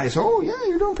Satan's lies. Oh, yeah,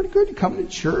 you're doing pretty good. You come to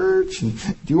church and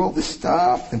do all this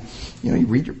stuff. And, you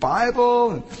read your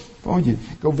Bible. And, you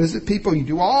go visit people. You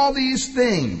do all these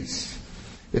things.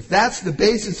 If that's the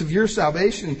basis of your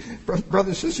salvation, brothers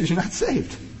and sisters, you're not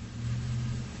saved.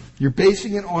 You're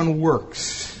basing it on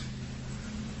works,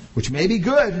 which may be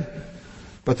good,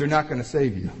 but they're not going to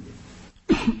save you.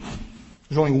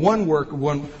 There's only one work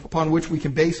upon which we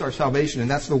can base our salvation, and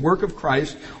that's the work of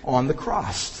Christ on the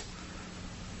cross.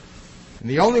 And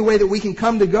the only way that we can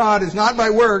come to God is not by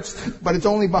works, but it's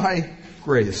only by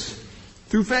grace.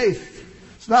 Through faith.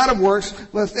 It's not of works,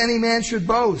 lest any man should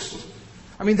boast.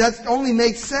 That only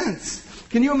makes sense.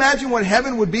 Can you imagine what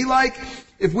heaven would be like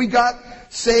if we got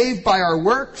saved by our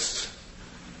works?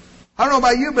 I don't know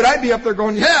about you, but I'd be up there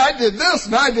going, yeah, I did this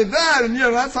and I did that, and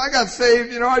that's how I got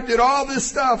saved. I did all this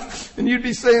stuff. And you'd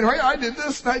be saying, hey, I did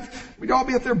this. And we'd all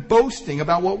be up there boasting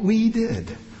about what we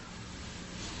did.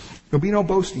 There'll be no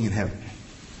boasting in heaven.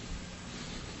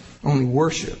 Only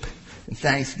worship and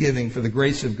thanksgiving for the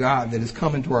grace of God that has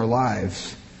come into our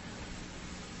lives.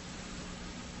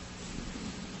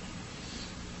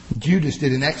 Judas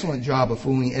did an excellent job of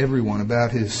fooling everyone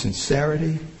about his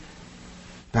sincerity,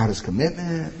 about his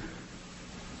commitment,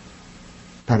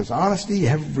 about his honesty,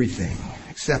 everything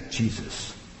except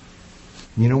Jesus.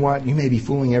 You know what? You may be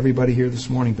fooling everybody here this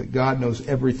morning, but God knows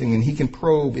everything, and He can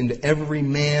probe into every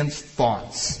man's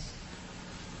thoughts,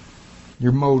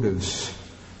 your motives.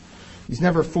 He's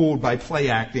never fooled by play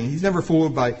acting. He's never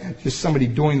fooled by just somebody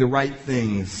doing the right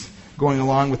things, going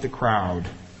along with the crowd.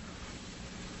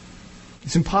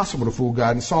 It's impossible to fool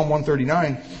God. In Psalm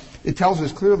 139, it tells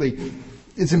us clearly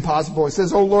it's impossible. It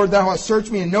says, "O Lord, Thou hast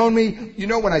searched me and known me. You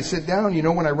know when I sit down. You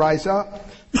know when I rise up.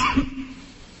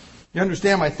 You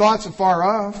understand my thoughts afar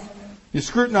off. You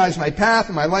scrutinize my path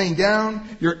and my laying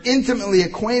down. You're intimately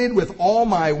acquainted with all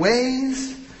my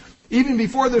ways. Even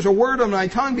before there's a word on my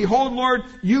tongue, behold, Lord,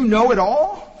 you know it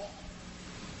all.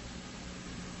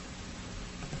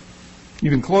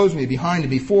 You've enclosed me behind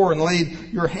and before and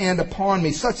laid your hand upon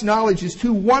me. Such knowledge is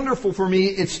too wonderful for me.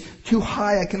 It's too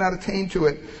high. I cannot attain to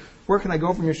it. Where can I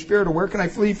go from your spirit, or where can I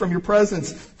flee from your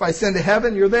presence? If I ascend to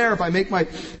heaven, you're there. If I make my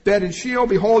bed in Sheol,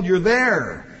 behold, you're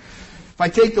there. If I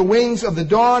take the wings of the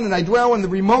dawn and I dwell in the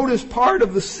remotest part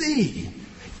of the sea,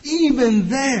 even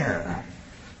there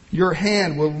your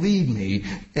hand will lead me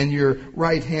and your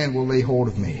right hand will lay hold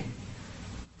of me.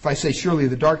 If I say, surely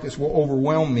the darkness will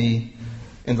overwhelm me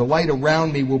and the light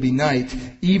around me will be night,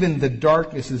 even the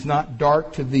darkness is not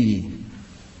dark to thee,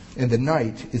 and the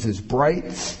night is as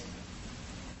bright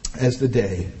as the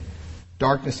day.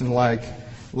 Darkness and light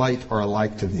are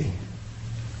alike to thee."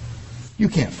 You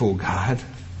can't fool God.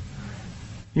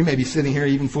 You may be sitting here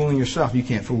even fooling yourself. You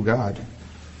can't fool God.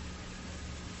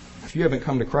 If you haven't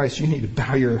come to Christ, you need to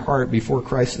bow your heart before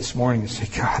Christ this morning and say,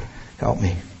 "God, help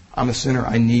me. I'm a sinner.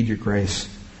 I need your grace."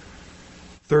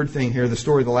 Third thing here, the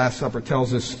story of the Last Supper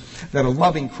tells us that a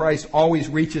loving Christ always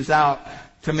reaches out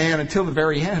to man until the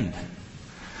very end.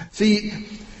 See,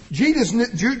 Jesus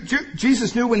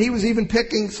knew when He was even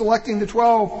selecting the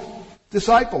 12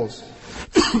 disciples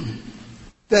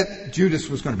that Judas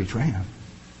was going to betray Him.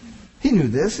 He knew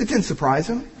this. It didn't surprise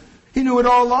Him. He knew it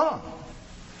all along.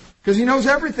 Because He knows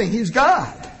everything. He's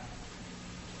God.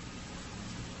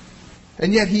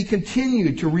 And yet He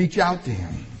continued to reach out to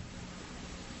him.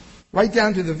 Right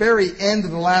down to the very end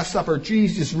of the Last Supper,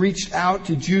 Jesus reached out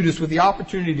to Judas with the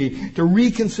opportunity to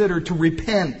reconsider, to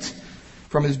repent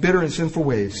from his bitter and sinful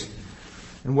ways.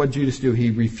 And what did Judas do?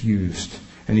 He refused.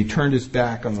 And he turned his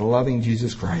back on the loving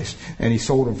Jesus Christ. And he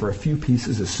sold Him for a few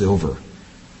pieces of silver.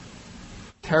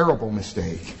 Terrible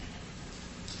mistake.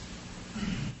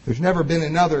 There's never been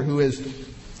another who has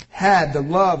had the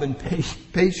love and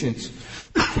patience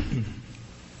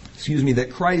that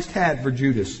Christ had for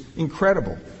Judas.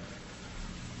 Incredible.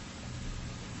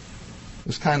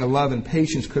 This kind of love and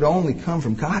patience could only come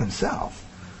from God Himself.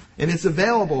 And it's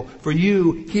available for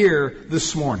you here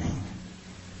this morning.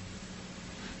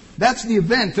 That's the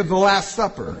event of the Last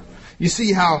Supper. You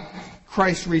see how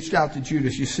Christ reached out to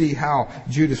Judas. You see how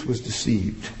Judas was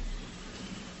deceived.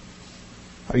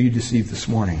 Are you deceived this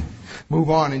morning?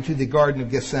 Move on into the Garden of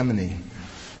Gethsemane.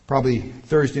 Probably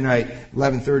Thursday night,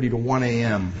 11:30 to 1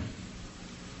 a.m.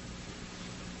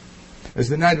 As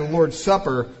the night of the Lord's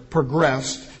Supper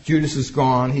progressed, Judas is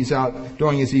gone. He's out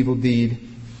doing his evil deed.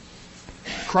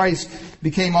 Christ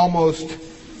became almost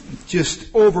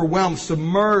just overwhelmed,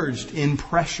 submerged in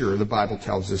pressure, the Bible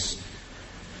tells us.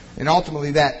 And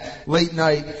ultimately that late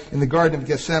night in the Garden of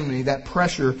Gethsemane, that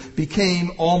pressure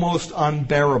became almost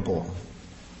unbearable.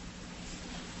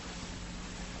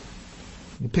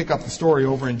 You pick up the story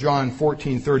over in John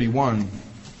 14:31.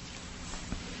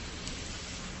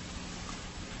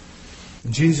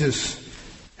 Jesus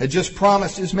had just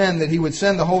promised His men that He would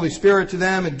send the Holy Spirit to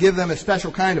them and give them a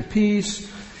special kind of peace.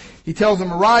 He tells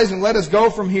them, "Arise and let us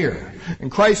go from here."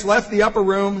 And Christ left the upper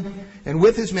room, and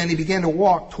with His men He began to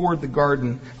walk toward the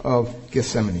Garden of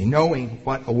Gethsemane, knowing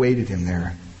what awaited Him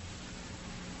there.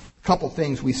 A couple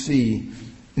things we see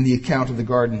in the account of the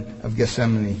Garden of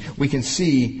Gethsemane. We can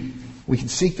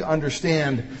seek to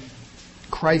understand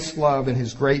Christ's love and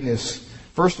His greatness,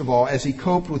 first of all, as He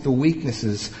coped with the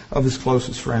weaknesses of His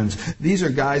closest friends. These are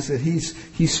guys that He's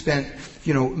spent,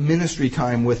 ministry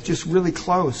time with, just really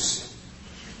close.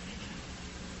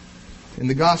 And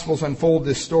the Gospels unfold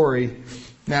this story.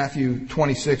 Matthew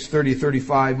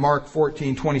 26:30-35, Mark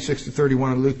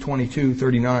 14:26-31, and Luke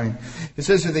 22:39. It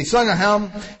says that they sung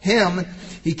a hymn.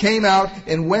 He came out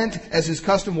and went, as His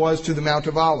custom was, to the Mount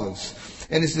of Olives.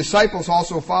 And His disciples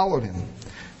also followed Him.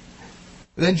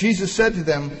 Then Jesus said to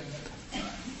them,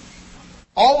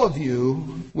 "All of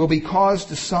you will be caused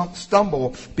to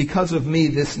stumble because of me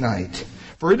this night.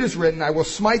 For it is written, I will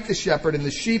smite the shepherd, and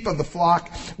the sheep of the flock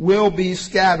will be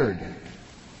scattered."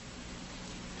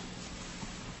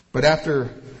 But after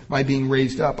my being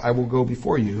raised up, I will go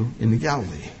before you into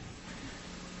Galilee.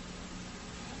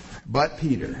 But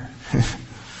Peter.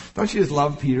 Don't you just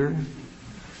love Peter?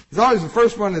 He's always the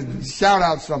first one to shout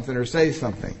out something or say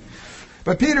something.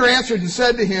 But Peter answered and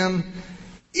said to him,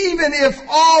 even if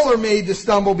all are made to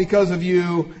stumble because of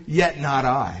you, yet not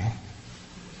I.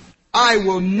 I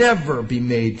will never be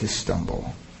made to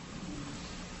stumble.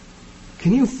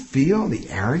 Can you feel the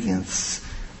arrogance,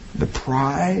 the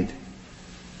pride?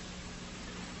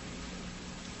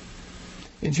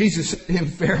 And Jesus said to him,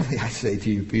 verily I say to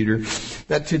you, Peter,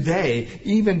 that today,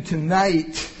 even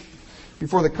tonight,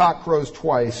 before the cock crows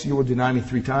twice, you will deny me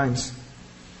 3 times.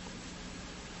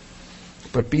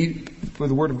 But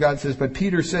the Word of God says, but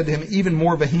Peter said to him even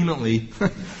more vehemently,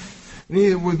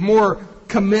 with more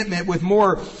commitment, with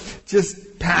more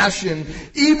just passion,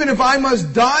 even if I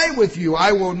must die with you,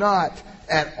 I will not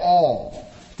at all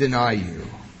deny you.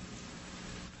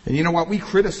 And you know what? We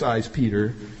criticize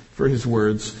Peter for his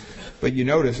words, but you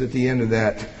notice at the end of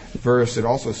that verse it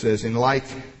also says, in like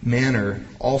manner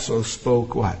also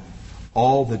spoke what?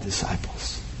 All the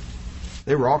disciples.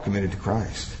 They were all committed to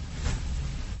Christ.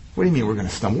 What do you mean we're going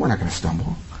to stumble? We're not going to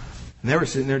stumble. And they were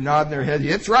sitting there nodding their heads.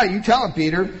 That's right, you tell him,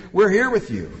 Peter. We're here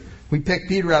with you. We picked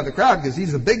Peter out of the crowd because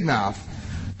he's a big mouth.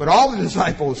 But all the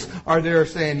disciples are there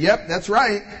saying, yep, that's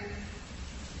right.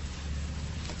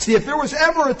 See, if there was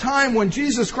ever a time when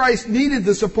Jesus Christ needed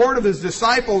the support of his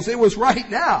disciples, it was right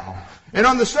now. And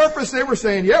on the surface they were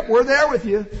saying, yep, we're there with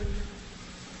you.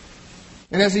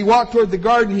 And as he walked toward the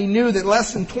garden, he knew that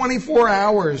less than 24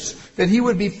 hours that he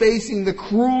would be facing the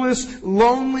cruelest,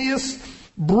 loneliest,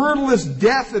 brutalest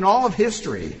death in all of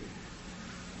history.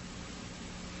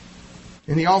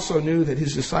 And he also knew that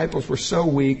his disciples were so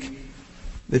weak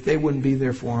that they wouldn't be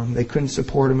there for him. They couldn't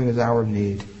support him in his hour of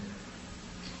need.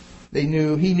 He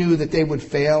knew that they would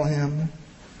fail him.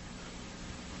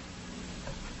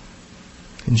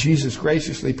 And Jesus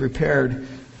graciously prepared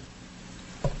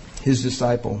his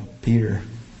disciple, Peter,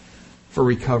 for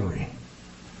recovery.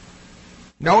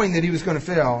 Knowing that he was going to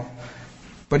fail,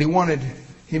 but he wanted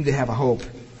him to have a hope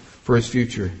for his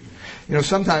future. You know,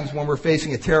 sometimes when we're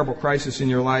facing a terrible crisis in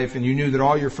your life and you knew that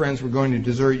all your friends were going to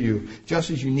desert you just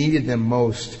as you needed them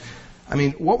most, I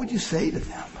mean, what would you say to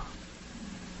them?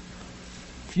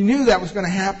 If you knew that was going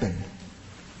to happen.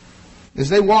 As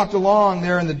they walked along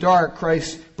there in the dark,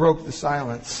 Christ broke the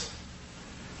silence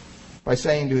by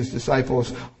saying to his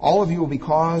disciples, all of you will be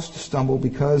caused to stumble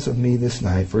because of me this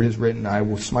night, for it is written, I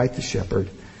will smite the shepherd,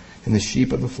 and the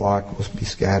sheep of the flock will be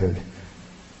scattered.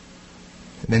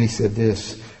 And then he said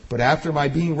this, but after my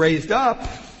being raised up,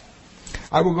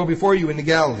 I will go before you into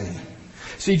Galilee.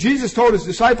 See, Jesus told his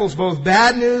disciples both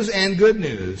bad news and good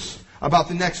news about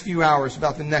the next few hours,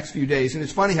 about the next few days. And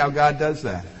it's funny how God does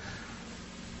that.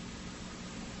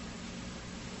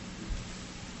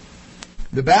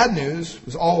 The bad news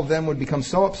was all of them would become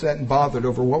so upset and bothered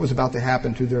over what was about to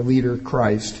happen to their leader,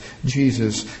 Christ,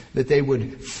 Jesus, that they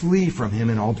would flee from him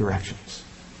in all directions.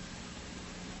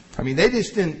 I mean, they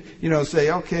just didn't,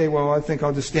 say, okay, well, I think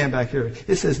I'll just stand back here.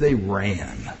 It says they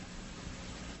ran.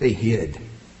 They hid.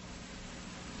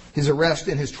 His arrest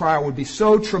and his trial would be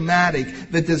so traumatic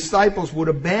that the disciples would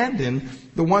abandon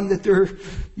the one that they're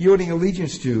yielding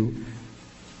allegiance to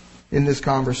in this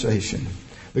conversation.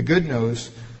 The good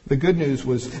news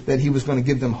was that he was going to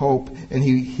give them hope, and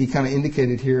he kind of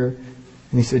indicated here,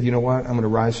 and he said, you know what, I'm going to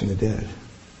rise from the dead.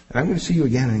 And I'm going to see you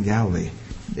again in Galilee.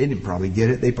 They didn't probably get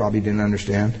it. They probably didn't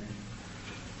understand.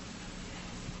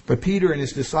 But Peter and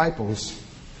his disciples,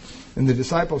 and the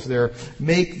disciples there,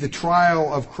 make the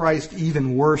trial of Christ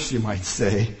even worse, you might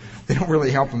say. They don't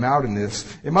really help him out in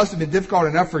this. It must have been difficult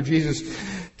enough for Jesus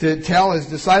to tell his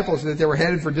disciples that they were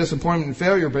headed for disappointment and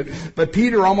failure, but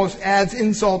Peter almost adds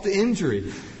insult to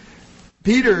injury.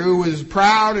 Peter, who was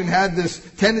proud and had this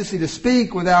tendency to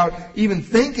speak without even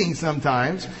thinking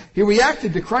sometimes, he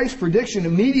reacted to Christ's prediction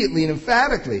immediately and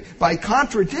emphatically by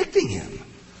contradicting him.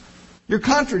 You're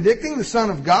contradicting the Son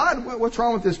of God? What's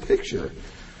wrong with this picture?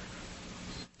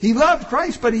 He loved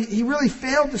Christ, but he really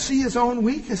failed to see his own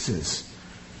weaknesses.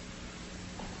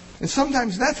 And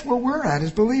sometimes that's where we're at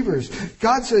as believers.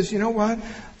 God says, you know what?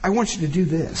 I want you to do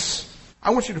this. I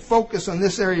want you to focus on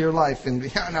this area of your life. And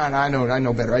no, I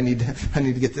know better. I need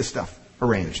to get this stuff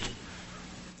arranged.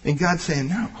 And God's saying,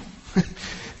 no.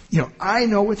 I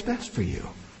know what's best for you.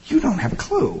 You don't have a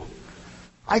clue.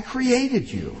 I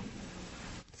created you.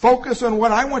 Focus on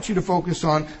what I want you to focus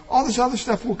on. All this other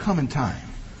stuff will come in time.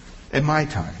 At my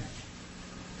time.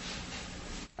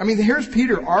 I mean, here's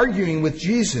Peter arguing with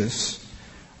Jesus.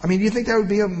 I mean, do you think that would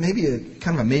be maybe a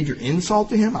kind of a major insult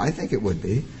to him? I think it would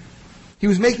be. He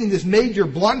was making this major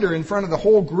blunder in front of the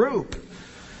whole group.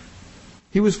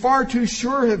 He was far too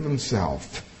sure of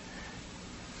himself.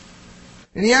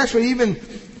 And he actually even,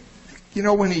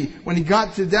 when he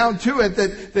got down to it,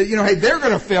 that hey, they're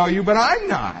going to fail you, but I'm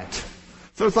not.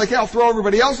 So it's like, hey, I'll throw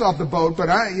everybody else off the boat, but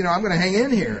I'm going to hang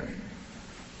in here.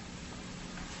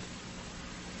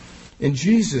 And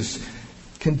Jesus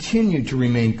continued to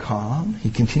remain calm. He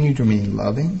continued to remain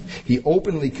loving. He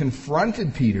openly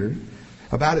confronted Peter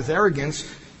about his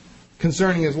arrogance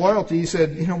concerning his loyalty. He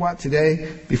said, you know what,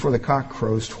 today, before the cock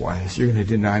crows twice, you're going to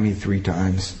deny me 3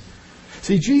 times.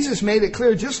 See, Jesus made it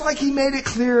clear, just like He made it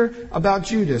clear about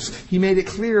Judas, He made it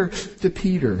clear to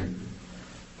Peter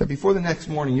that before the next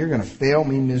morning, you're going to fail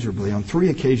me miserably on 3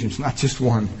 occasions, not just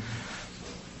one.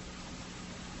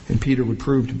 And Peter would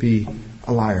prove to be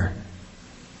a liar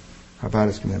about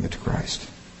his commitment to Christ.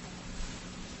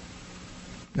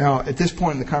 Now, at this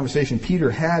point in the conversation, Peter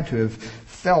had to have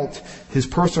felt his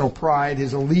personal pride,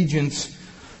 his allegiance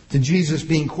to Jesus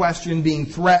being questioned, being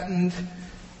threatened.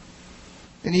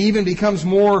 And he even becomes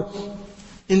more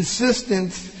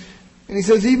insistent. And he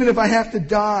says, even if I have to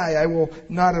die, I will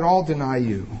not at all deny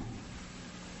you.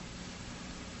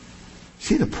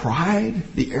 See the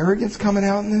pride, the arrogance coming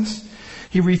out in this?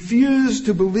 He refused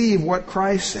to believe what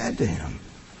Christ said to him.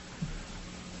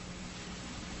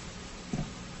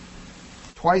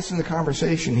 Twice in the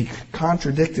conversation, he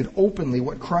contradicted openly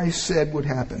what Christ said would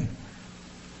happen.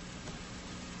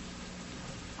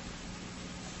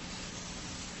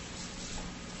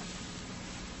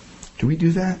 Do we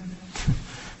do that?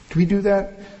 Do we do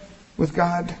that with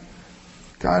God?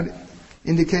 God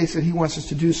indicates that He wants us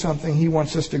to do something. He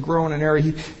wants us to grow in an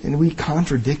area, and we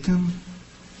contradict Him.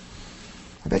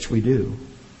 I bet you we do.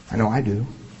 I know I do.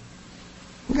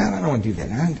 God, I don't want to do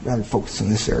that. I'd rather focus on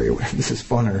this area where this is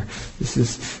funner. This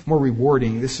is more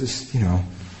rewarding. This is,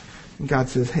 And God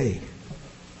says, hey,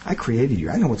 I created you.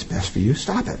 I know what's best for you.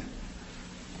 Stop it.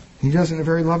 He does it in a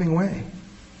very loving way.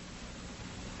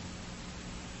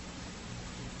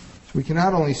 So we can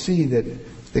not only see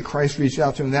that Christ reached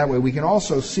out to him that way, we can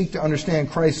also seek to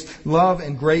understand Christ's love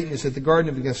and greatness at the Garden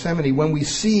of Gethsemane when we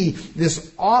see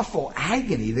this awful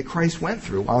agony that Christ went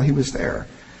through while He was there.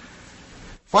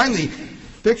 Finally,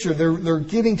 picture, they're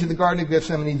getting to the Garden of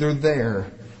Gethsemane, they're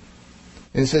there.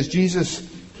 And it says Jesus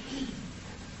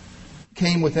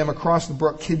came with them across the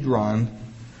brook Kidron,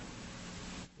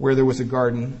 where there was a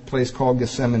garden, place called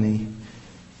Gethsemane,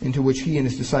 into which He and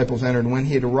His disciples entered. And when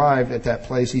He had arrived at that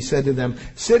place, He said to them,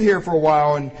 sit here for a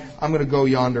while, and I'm going to go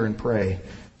yonder and pray.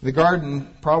 The garden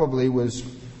probably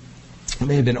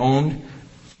may have been owned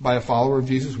by a follower of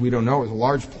Jesus. We don't know. It was a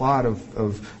large plot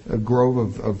of a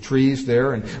grove of trees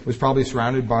there, and was probably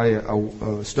surrounded by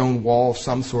a stone wall of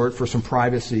some sort for some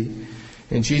privacy.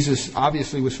 And Jesus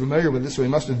obviously was familiar with this, so He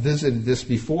must have visited this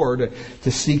before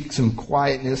to seek some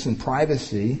quietness and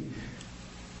privacy.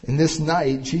 And this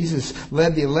night, Jesus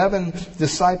led the 11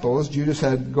 disciples, Judas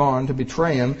had gone to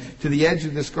betray Him, to the edge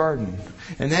of this garden.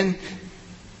 And then,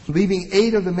 leaving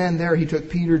 8 of the men there, He took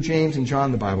Peter, James, and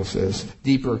John, the Bible says,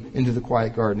 deeper into the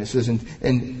quiet garden. It says,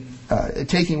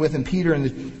 taking with Him Peter and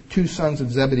the 2 sons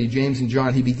of Zebedee, James and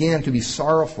John, He began to be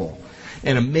sorrowful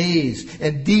and amazed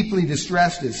and deeply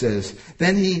distressed, it says.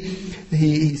 Then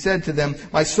he said to them,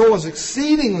 my soul is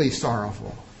exceedingly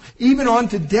sorrowful, even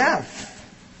unto death.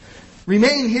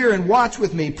 Remain here and watch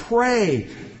with me. Pray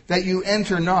that you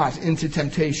enter not into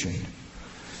temptation.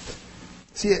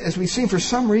 See, as we've seen, for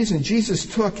some reason, Jesus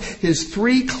took His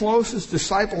 3 closest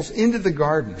disciples into the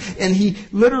garden, and He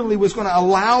literally was going to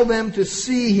allow them to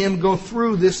see Him go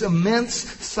through this immense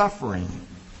suffering.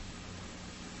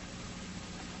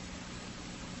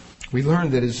 We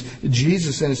learned that as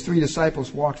Jesus and His 3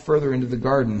 disciples walked further into the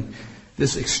garden,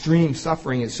 this extreme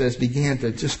suffering, it says, began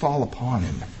to just fall upon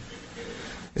Him.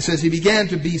 It says He began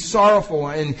to be sorrowful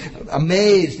and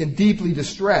amazed and deeply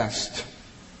distressed.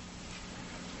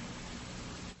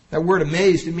 That word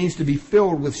amazed, it means to be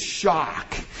filled with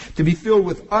shock, to be filled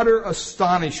with utter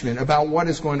astonishment about what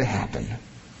is going to happen.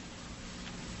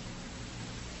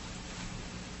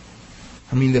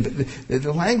 I mean,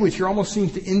 the language here almost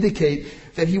seems to indicate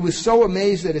that He was so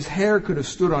amazed that His hair could have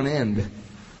stood on end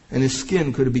and His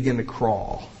skin could have begun to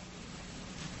crawl.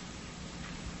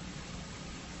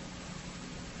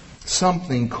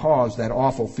 Something caused that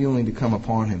awful feeling to come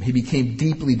upon Him. He became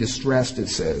deeply distressed, it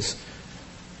says.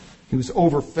 He was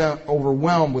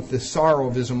overwhelmed with the sorrow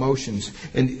of His emotions.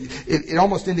 And it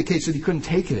almost indicates that He couldn't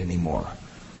take it anymore.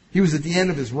 He was at the end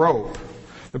of His rope.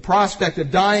 The prospect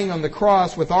of dying on the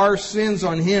cross with our sins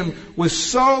on Him was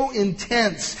so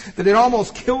intense that it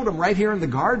almost killed Him right here in the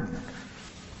garden.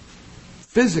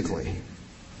 Physically.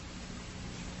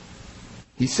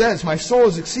 He says, my soul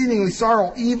is exceedingly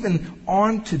sorrowful, even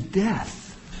unto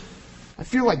death. I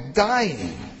feel like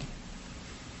dying.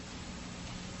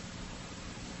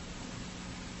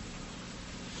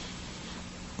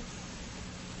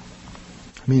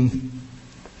 I mean,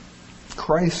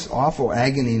 Christ's awful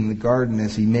agony in the garden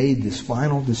as he made this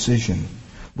final decision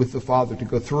with the Father to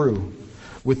go through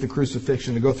with the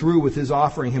crucifixion, to go through with his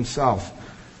offering himself.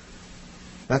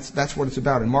 That's what it's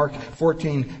about. In Mark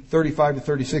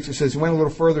 14:35-36, it says, he went a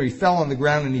little further, he fell on the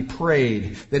ground and he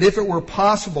prayed that if it were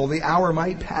possible, the hour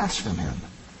might pass from him.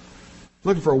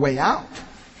 Looking for a way out.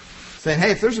 Saying,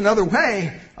 hey, if there's another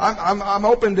way, I'm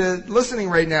open to listening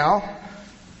right now.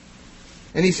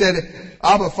 And he said,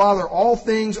 Abba, Father, all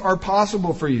things are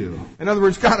possible for you. In other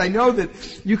words, God, I know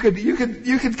that you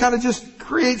could kind of just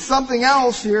create something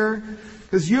else here.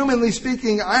 Because humanly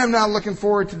speaking, I am not looking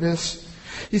forward to this.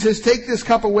 He says, take this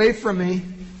cup away from me.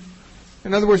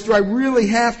 In other words, do I really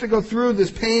have to go through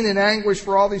this pain and anguish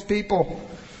for all these people?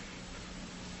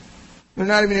 They're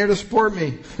not even here to support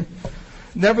me.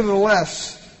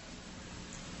 Nevertheless,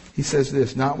 he says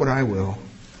this, not what I will,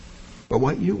 but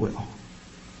what you will.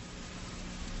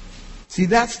 See,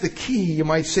 that's the key, you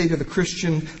might say, to the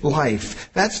Christian life.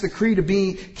 That's the key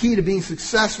to being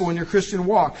successful in your Christian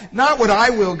walk. Not what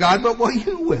I will, God, but what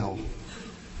you will.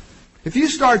 If you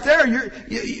start there,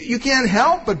 you can't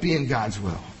help but be in God's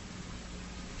will.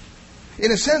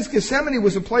 In a sense, Gethsemane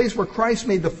was a place where Christ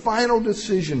made the final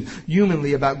decision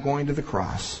humanly about going to the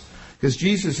cross. Because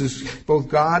Jesus is both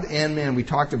God and man. We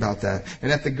talked about that.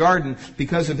 And at the garden,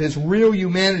 because of his real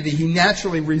humanity, he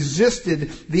naturally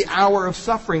resisted the hour of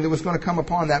suffering that was going to come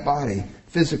upon that body,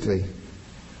 physically.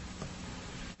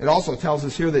 It also tells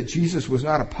us here that Jesus was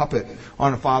not a puppet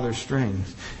on a Father's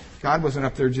strings. God wasn't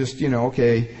up there just,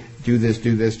 okay, do this,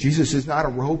 do this. Jesus is not a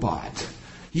robot.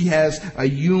 He has a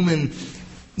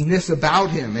humanness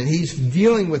about him, and he's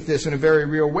dealing with this in a very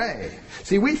real way.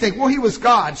 See, we think, well, he was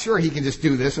God. Sure, he can just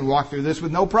do this and walk through this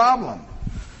with no problem.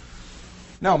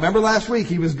 No, remember last week,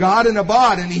 he was God in a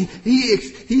bod, and he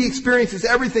experiences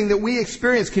everything that we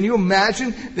experience. Can you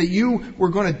imagine that you were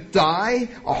going to die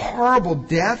a horrible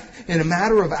death in a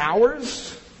matter of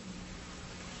hours?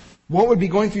 What would be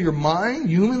going through your mind,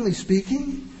 humanly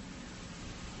speaking?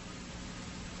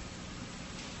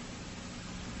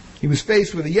 He was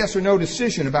faced with a yes or no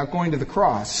decision about going to the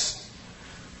cross.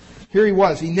 Here he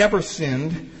was. He never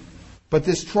sinned. But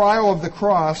this trial of the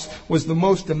cross was the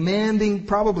most demanding,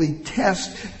 probably,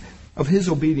 test of his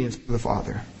obedience to the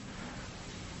Father.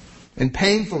 And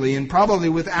painfully, and probably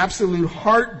with absolute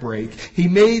heartbreak, he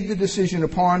made the decision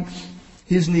upon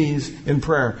his knees in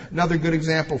prayer. Another good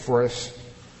example for us.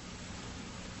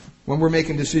 When we're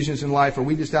making decisions in life, are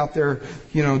we just out there,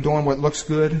 doing what looks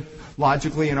good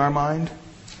logically in our mind?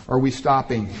 Or are we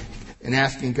stopping and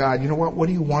asking God, what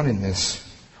do you want in this?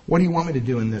 What do you want me to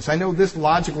do in this? I know this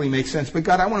logically makes sense, but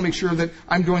God, I want to make sure that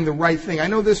I'm doing the right thing. I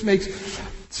know this makes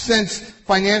sense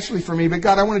financially for me, but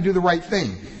God, I want to do the right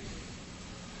thing.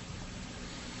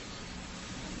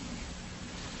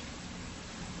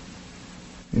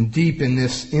 And deep in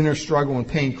this inner struggle and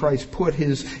pain, Christ put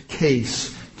his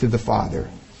case to the Father.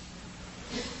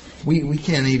 We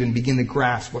can't even begin to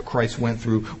grasp what Christ went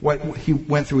through, what he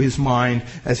went through his mind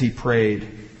as he prayed.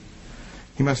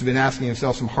 He must have been asking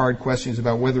himself some hard questions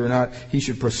about whether or not he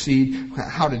should proceed,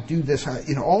 how to do this,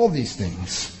 all these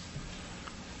things.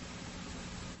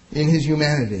 In his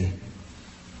humanity.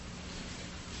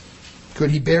 Could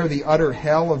he bear the utter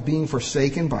hell of being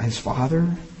forsaken by his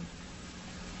Father?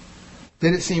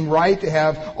 Did it seem right to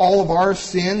have all of our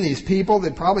sin, these people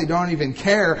that probably don't even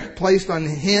care, placed on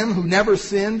him who never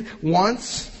sinned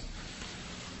once?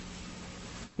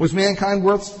 Was mankind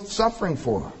worth suffering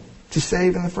for, to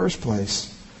save in the first place?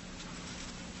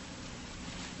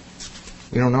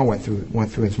 We don't know what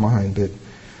went through his mind, but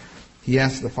he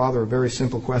asked the Father a very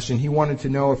simple question. He wanted to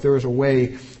know if there was a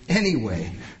way, any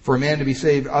way, for a man to be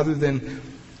saved other than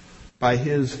by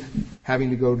his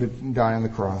having to go to die on the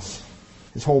cross.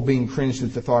 His whole being cringed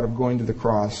at the thought of going to the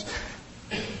cross.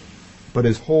 But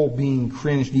his whole being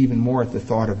cringed even more at the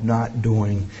thought of not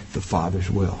doing the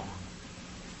Father's will.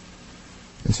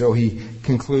 And so he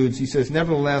concludes, he says,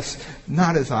 nevertheless,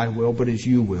 not as I will, but as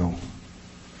you will.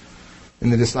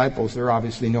 And the disciples, they're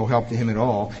obviously no help to him at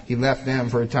all. He left them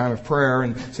for a time of prayer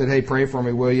and said, hey, pray for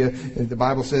me, will you? And the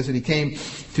Bible says that he came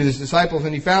to his disciples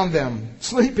and he found them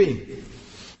sleeping.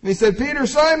 And he said, Peter,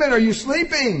 Simon, are you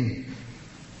sleeping?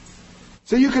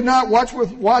 So you could not watch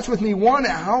with me 1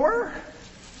 hour?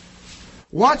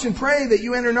 Watch and pray that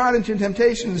you enter not into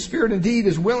temptation. The spirit indeed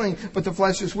is willing, but the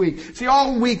flesh is weak. See,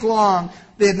 all week long,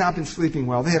 they had not been sleeping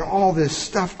well. They had all this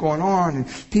stuff going on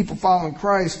and people following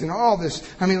Christ and all this.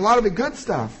 A lot of it good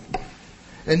stuff.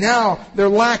 And now their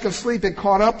lack of sleep had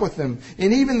caught up with them.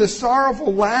 And even the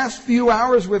sorrowful last few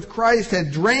hours with Christ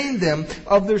had drained them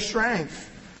of their strength.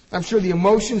 I'm sure the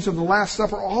emotions of the Last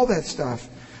Supper, all that stuff.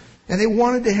 And they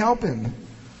wanted to help him.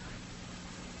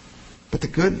 But they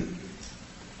couldn't.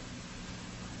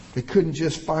 They couldn't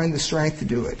just find the strength to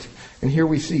do it. And here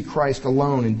we see Christ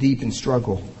alone and deep in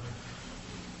struggle.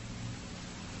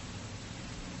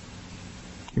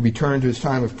 He returned to his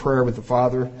time of prayer with the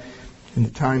Father. And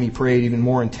the time he prayed even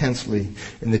more intensely,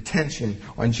 and the tension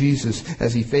on Jesus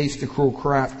as he faced the cruel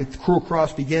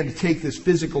cross began to take this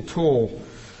physical toll.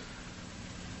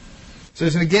 It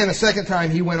says, and again, a second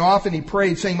time he went off and he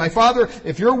prayed, saying, My Father,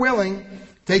 if you're willing,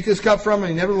 take this cup from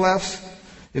me. Nevertheless,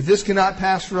 if this cannot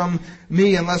pass from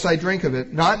me unless I drink of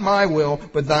it, not my will,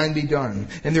 but thine be done.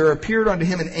 And there appeared unto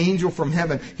him an angel from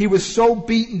heaven. He was so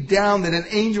beaten down that an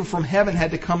angel from heaven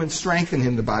had to come and strengthen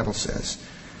him, the Bible says.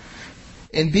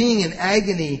 And being in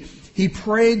agony, he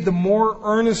prayed the more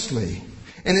earnestly.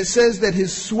 And it says that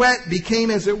his sweat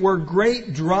became, as it were,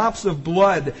 great drops of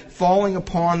blood falling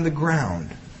upon the ground.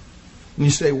 And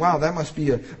you say, wow, that must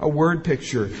be a word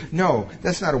picture. No,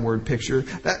 that's not a word picture.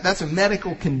 That's a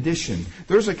medical condition.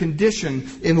 There's a condition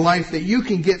in life that you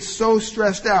can get so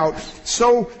stressed out,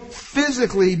 so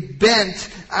physically bent,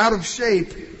 out of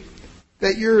shape,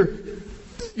 that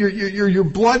your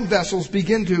blood vessels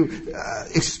begin to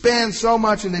expand so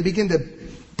much and they begin to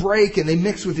break and they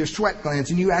mix with your sweat glands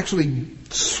and you actually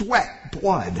sweat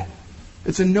blood.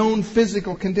 It's a known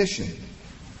physical condition.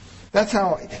 That's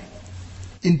how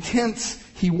intense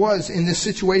he was in this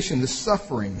situation, the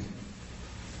suffering.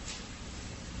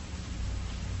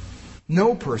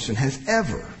 No person has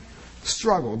ever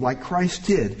struggled like Christ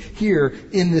did here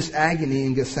in this agony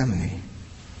in Gethsemane.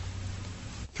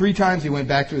 3 times he went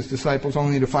back to his disciples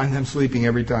only to find them sleeping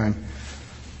every time.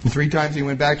 And 3 times he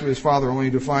went back to his Father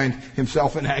only to find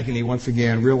himself in agony once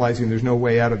again, realizing there's no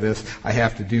way out of this. I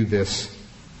have to do this.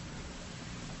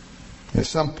 At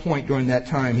some point during that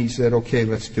time, he said, okay,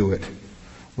 let's do it.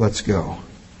 Let's go.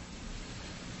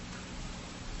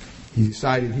 He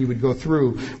decided he would go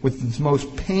through with his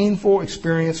most painful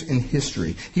experience in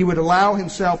history. He would allow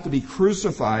himself to be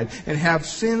crucified and have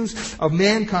sins of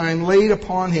mankind laid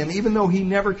upon him, even though he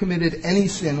never committed any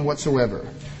sin whatsoever.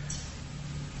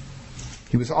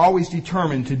 He was always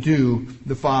determined to do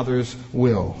the Father's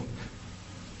will.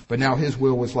 But now his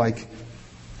will was like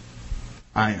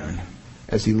iron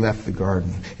as he left the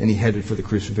garden and he headed for the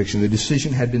crucifixion. The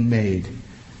decision had been made.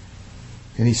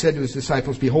 And he said to his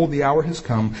disciples, Behold, the hour has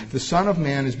come. The Son of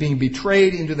Man is being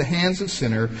betrayed into the hands of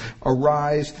sinners.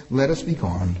 Arise, let us be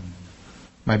gone.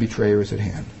 My betrayer is at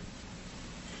hand.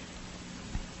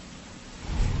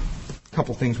 A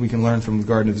couple things we can learn from the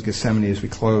Garden of Gethsemane as we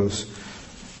close.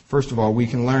 First of all, we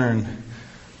can learn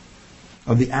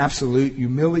of the absolute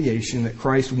humiliation that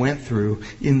Christ went through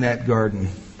in that garden.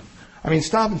 I mean,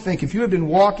 stop and think. If you had been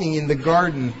walking in the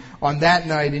garden on that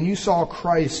night and you saw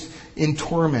Christ in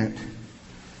torment,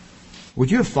 would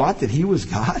you have thought that he was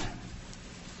God?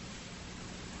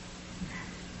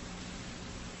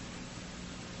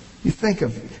 You think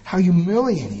of how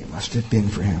humiliating it must have been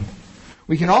for him.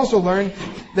 We can also learn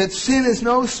that sin is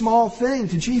no small thing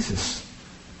to Jesus.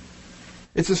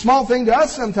 It's a small thing to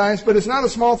us sometimes, but it's not a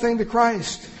small thing to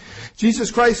Christ.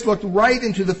 Jesus Christ looked right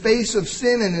into the face of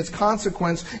sin and its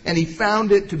consequence, and he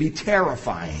found it to be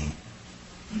terrifying.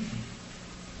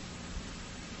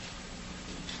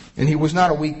 And he was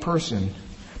not a weak person.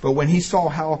 But when he saw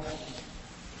how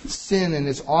sin and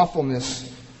its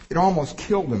awfulness, it almost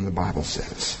killed him, the Bible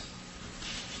says.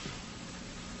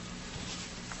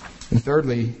 And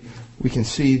thirdly, we can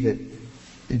see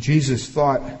that Jesus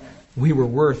thought we were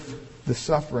worth the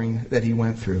suffering that he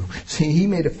went through. See, he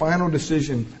made a final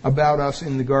decision about us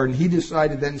in the garden. He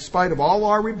decided that in spite of all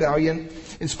our rebellion,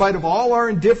 in spite of all our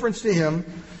indifference to him,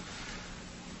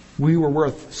 we were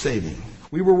worth saving.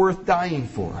 We were worth dying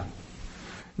for.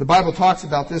 The Bible talks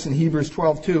about this in Hebrews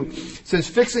 12:2. It says,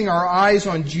 fixing our eyes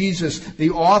on Jesus,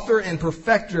 the author and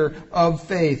perfecter of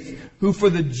faith, who for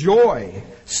the joy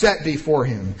set before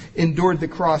him endured the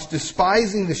cross,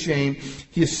 despising the shame.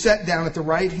 He is set down at the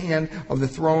right hand of the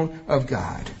throne of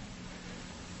God.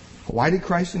 Why did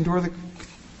Christ endure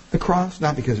the cross?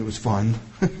 Not because it was fun.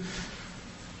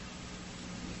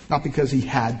 Not because he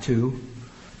had to.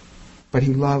 But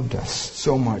he loved us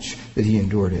so much that he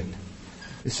endured it.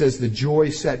 It says the joy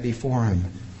set before him.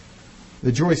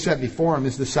 The joy set before him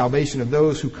is the salvation of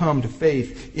those who come to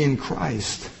faith in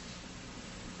Christ.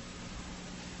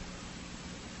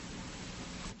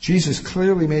 Jesus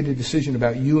clearly made a decision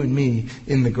about you and me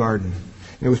in the garden.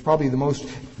 And it was probably the most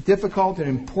difficult and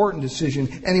important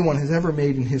decision anyone has ever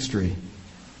made in history.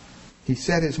 He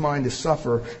set His mind to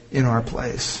suffer in our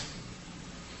place.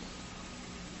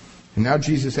 And now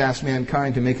Jesus asks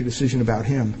mankind to make a decision about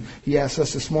Him. He asks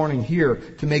us this morning here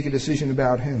to make a decision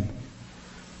about Him.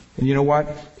 And you know what?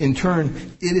 In turn,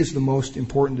 it is the most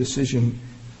important decision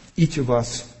each of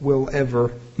us will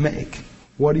ever make.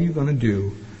 What are you going to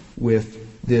do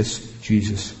with this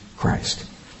Jesus Christ?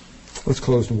 Let's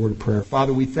close in a word of prayer.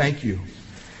 Father, we thank You.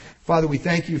 Father, we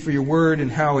thank You for Your Word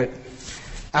and how it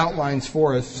outlines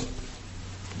for us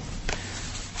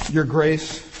Your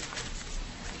grace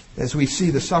as we see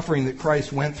the suffering that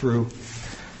Christ went through,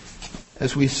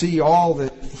 as we see all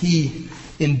that He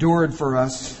endured for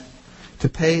us to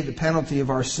pay the penalty of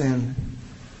our sin.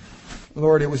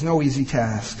 Lord, it was no easy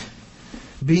task.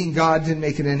 Being God didn't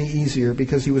make it any easier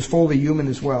because He was fully human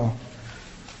as well.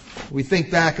 We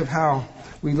think back of how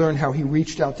we learned how He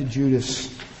reached out to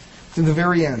Judas to the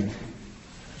very end.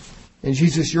 And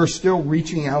Jesus, You're still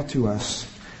reaching out to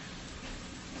us.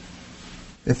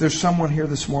 If there's someone here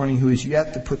this morning who is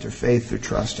yet to put their faith, their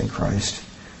trust in Christ,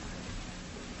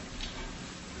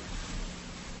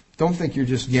 don't think you're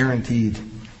just guaranteed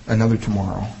another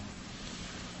tomorrow.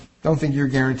 Don't think you're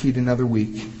guaranteed another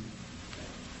week.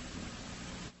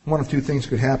 One of two things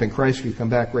could happen. Christ could come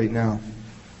back right now.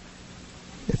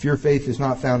 If your faith is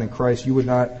not found in Christ, you would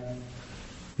not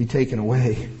be taken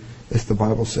away, as the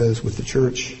Bible says, with the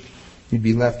church. You'd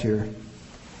be left here.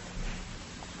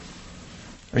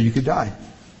 Or you could die.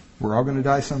 We're all going to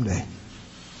die someday.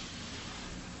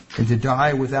 And to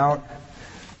die without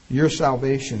your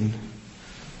salvation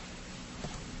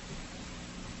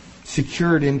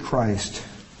secured in Christ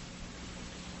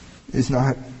is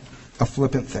not a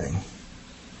flippant thing.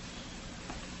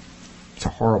 It's a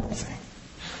horrible thing.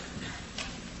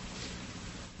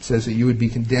 It says that you would be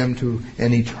condemned to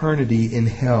an eternity in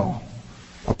hell,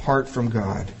 apart from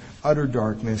God, utter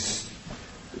darkness,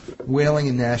 wailing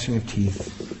and gnashing of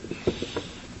teeth,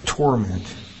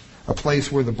 torment, a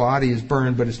place where the body is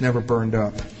burned but it's never burned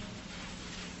up.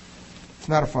 It's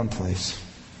not a fun place.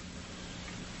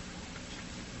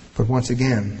 But once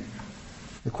again,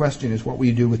 the question is, what will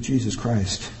you do with Jesus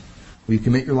Christ? Will you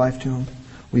commit your life to Him?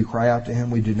 Will you cry out to Him?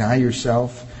 Will you deny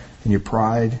yourself and your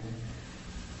pride?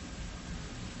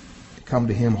 Come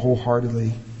to Him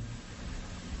wholeheartedly?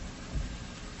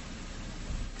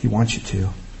 He wants you to.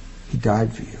 He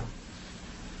died for you.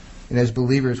 And as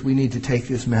believers, we need to take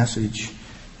this message.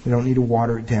 We don't need to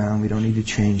water it down. We don't need to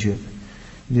change it.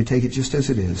 We need to take it just as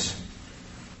it is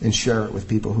and share it with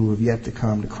people who have yet to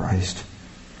come to Christ.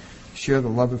 Share the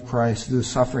love of Christ, the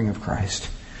suffering of Christ.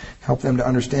 Help them to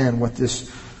understand what this,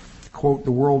 quote,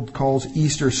 the world calls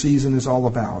Easter season is all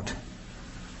about.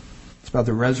 It's about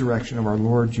the resurrection of our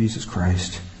Lord Jesus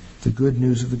Christ, the good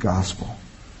news of the gospel.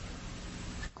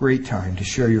 Great time to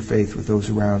share your faith with those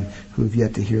around who have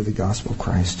yet to hear the gospel of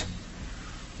Christ.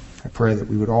 I pray that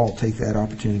we would all take that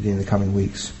opportunity in the coming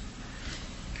weeks.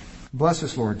 Bless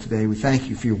us, Lord, today. We thank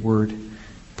You for Your word.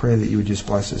 Pray that You would just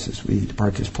bless us as we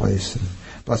depart this place. And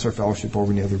bless our fellowship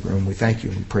over in the other room. We thank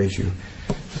You and we praise You.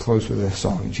 We'll close with a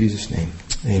song. In Jesus' name,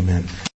 amen.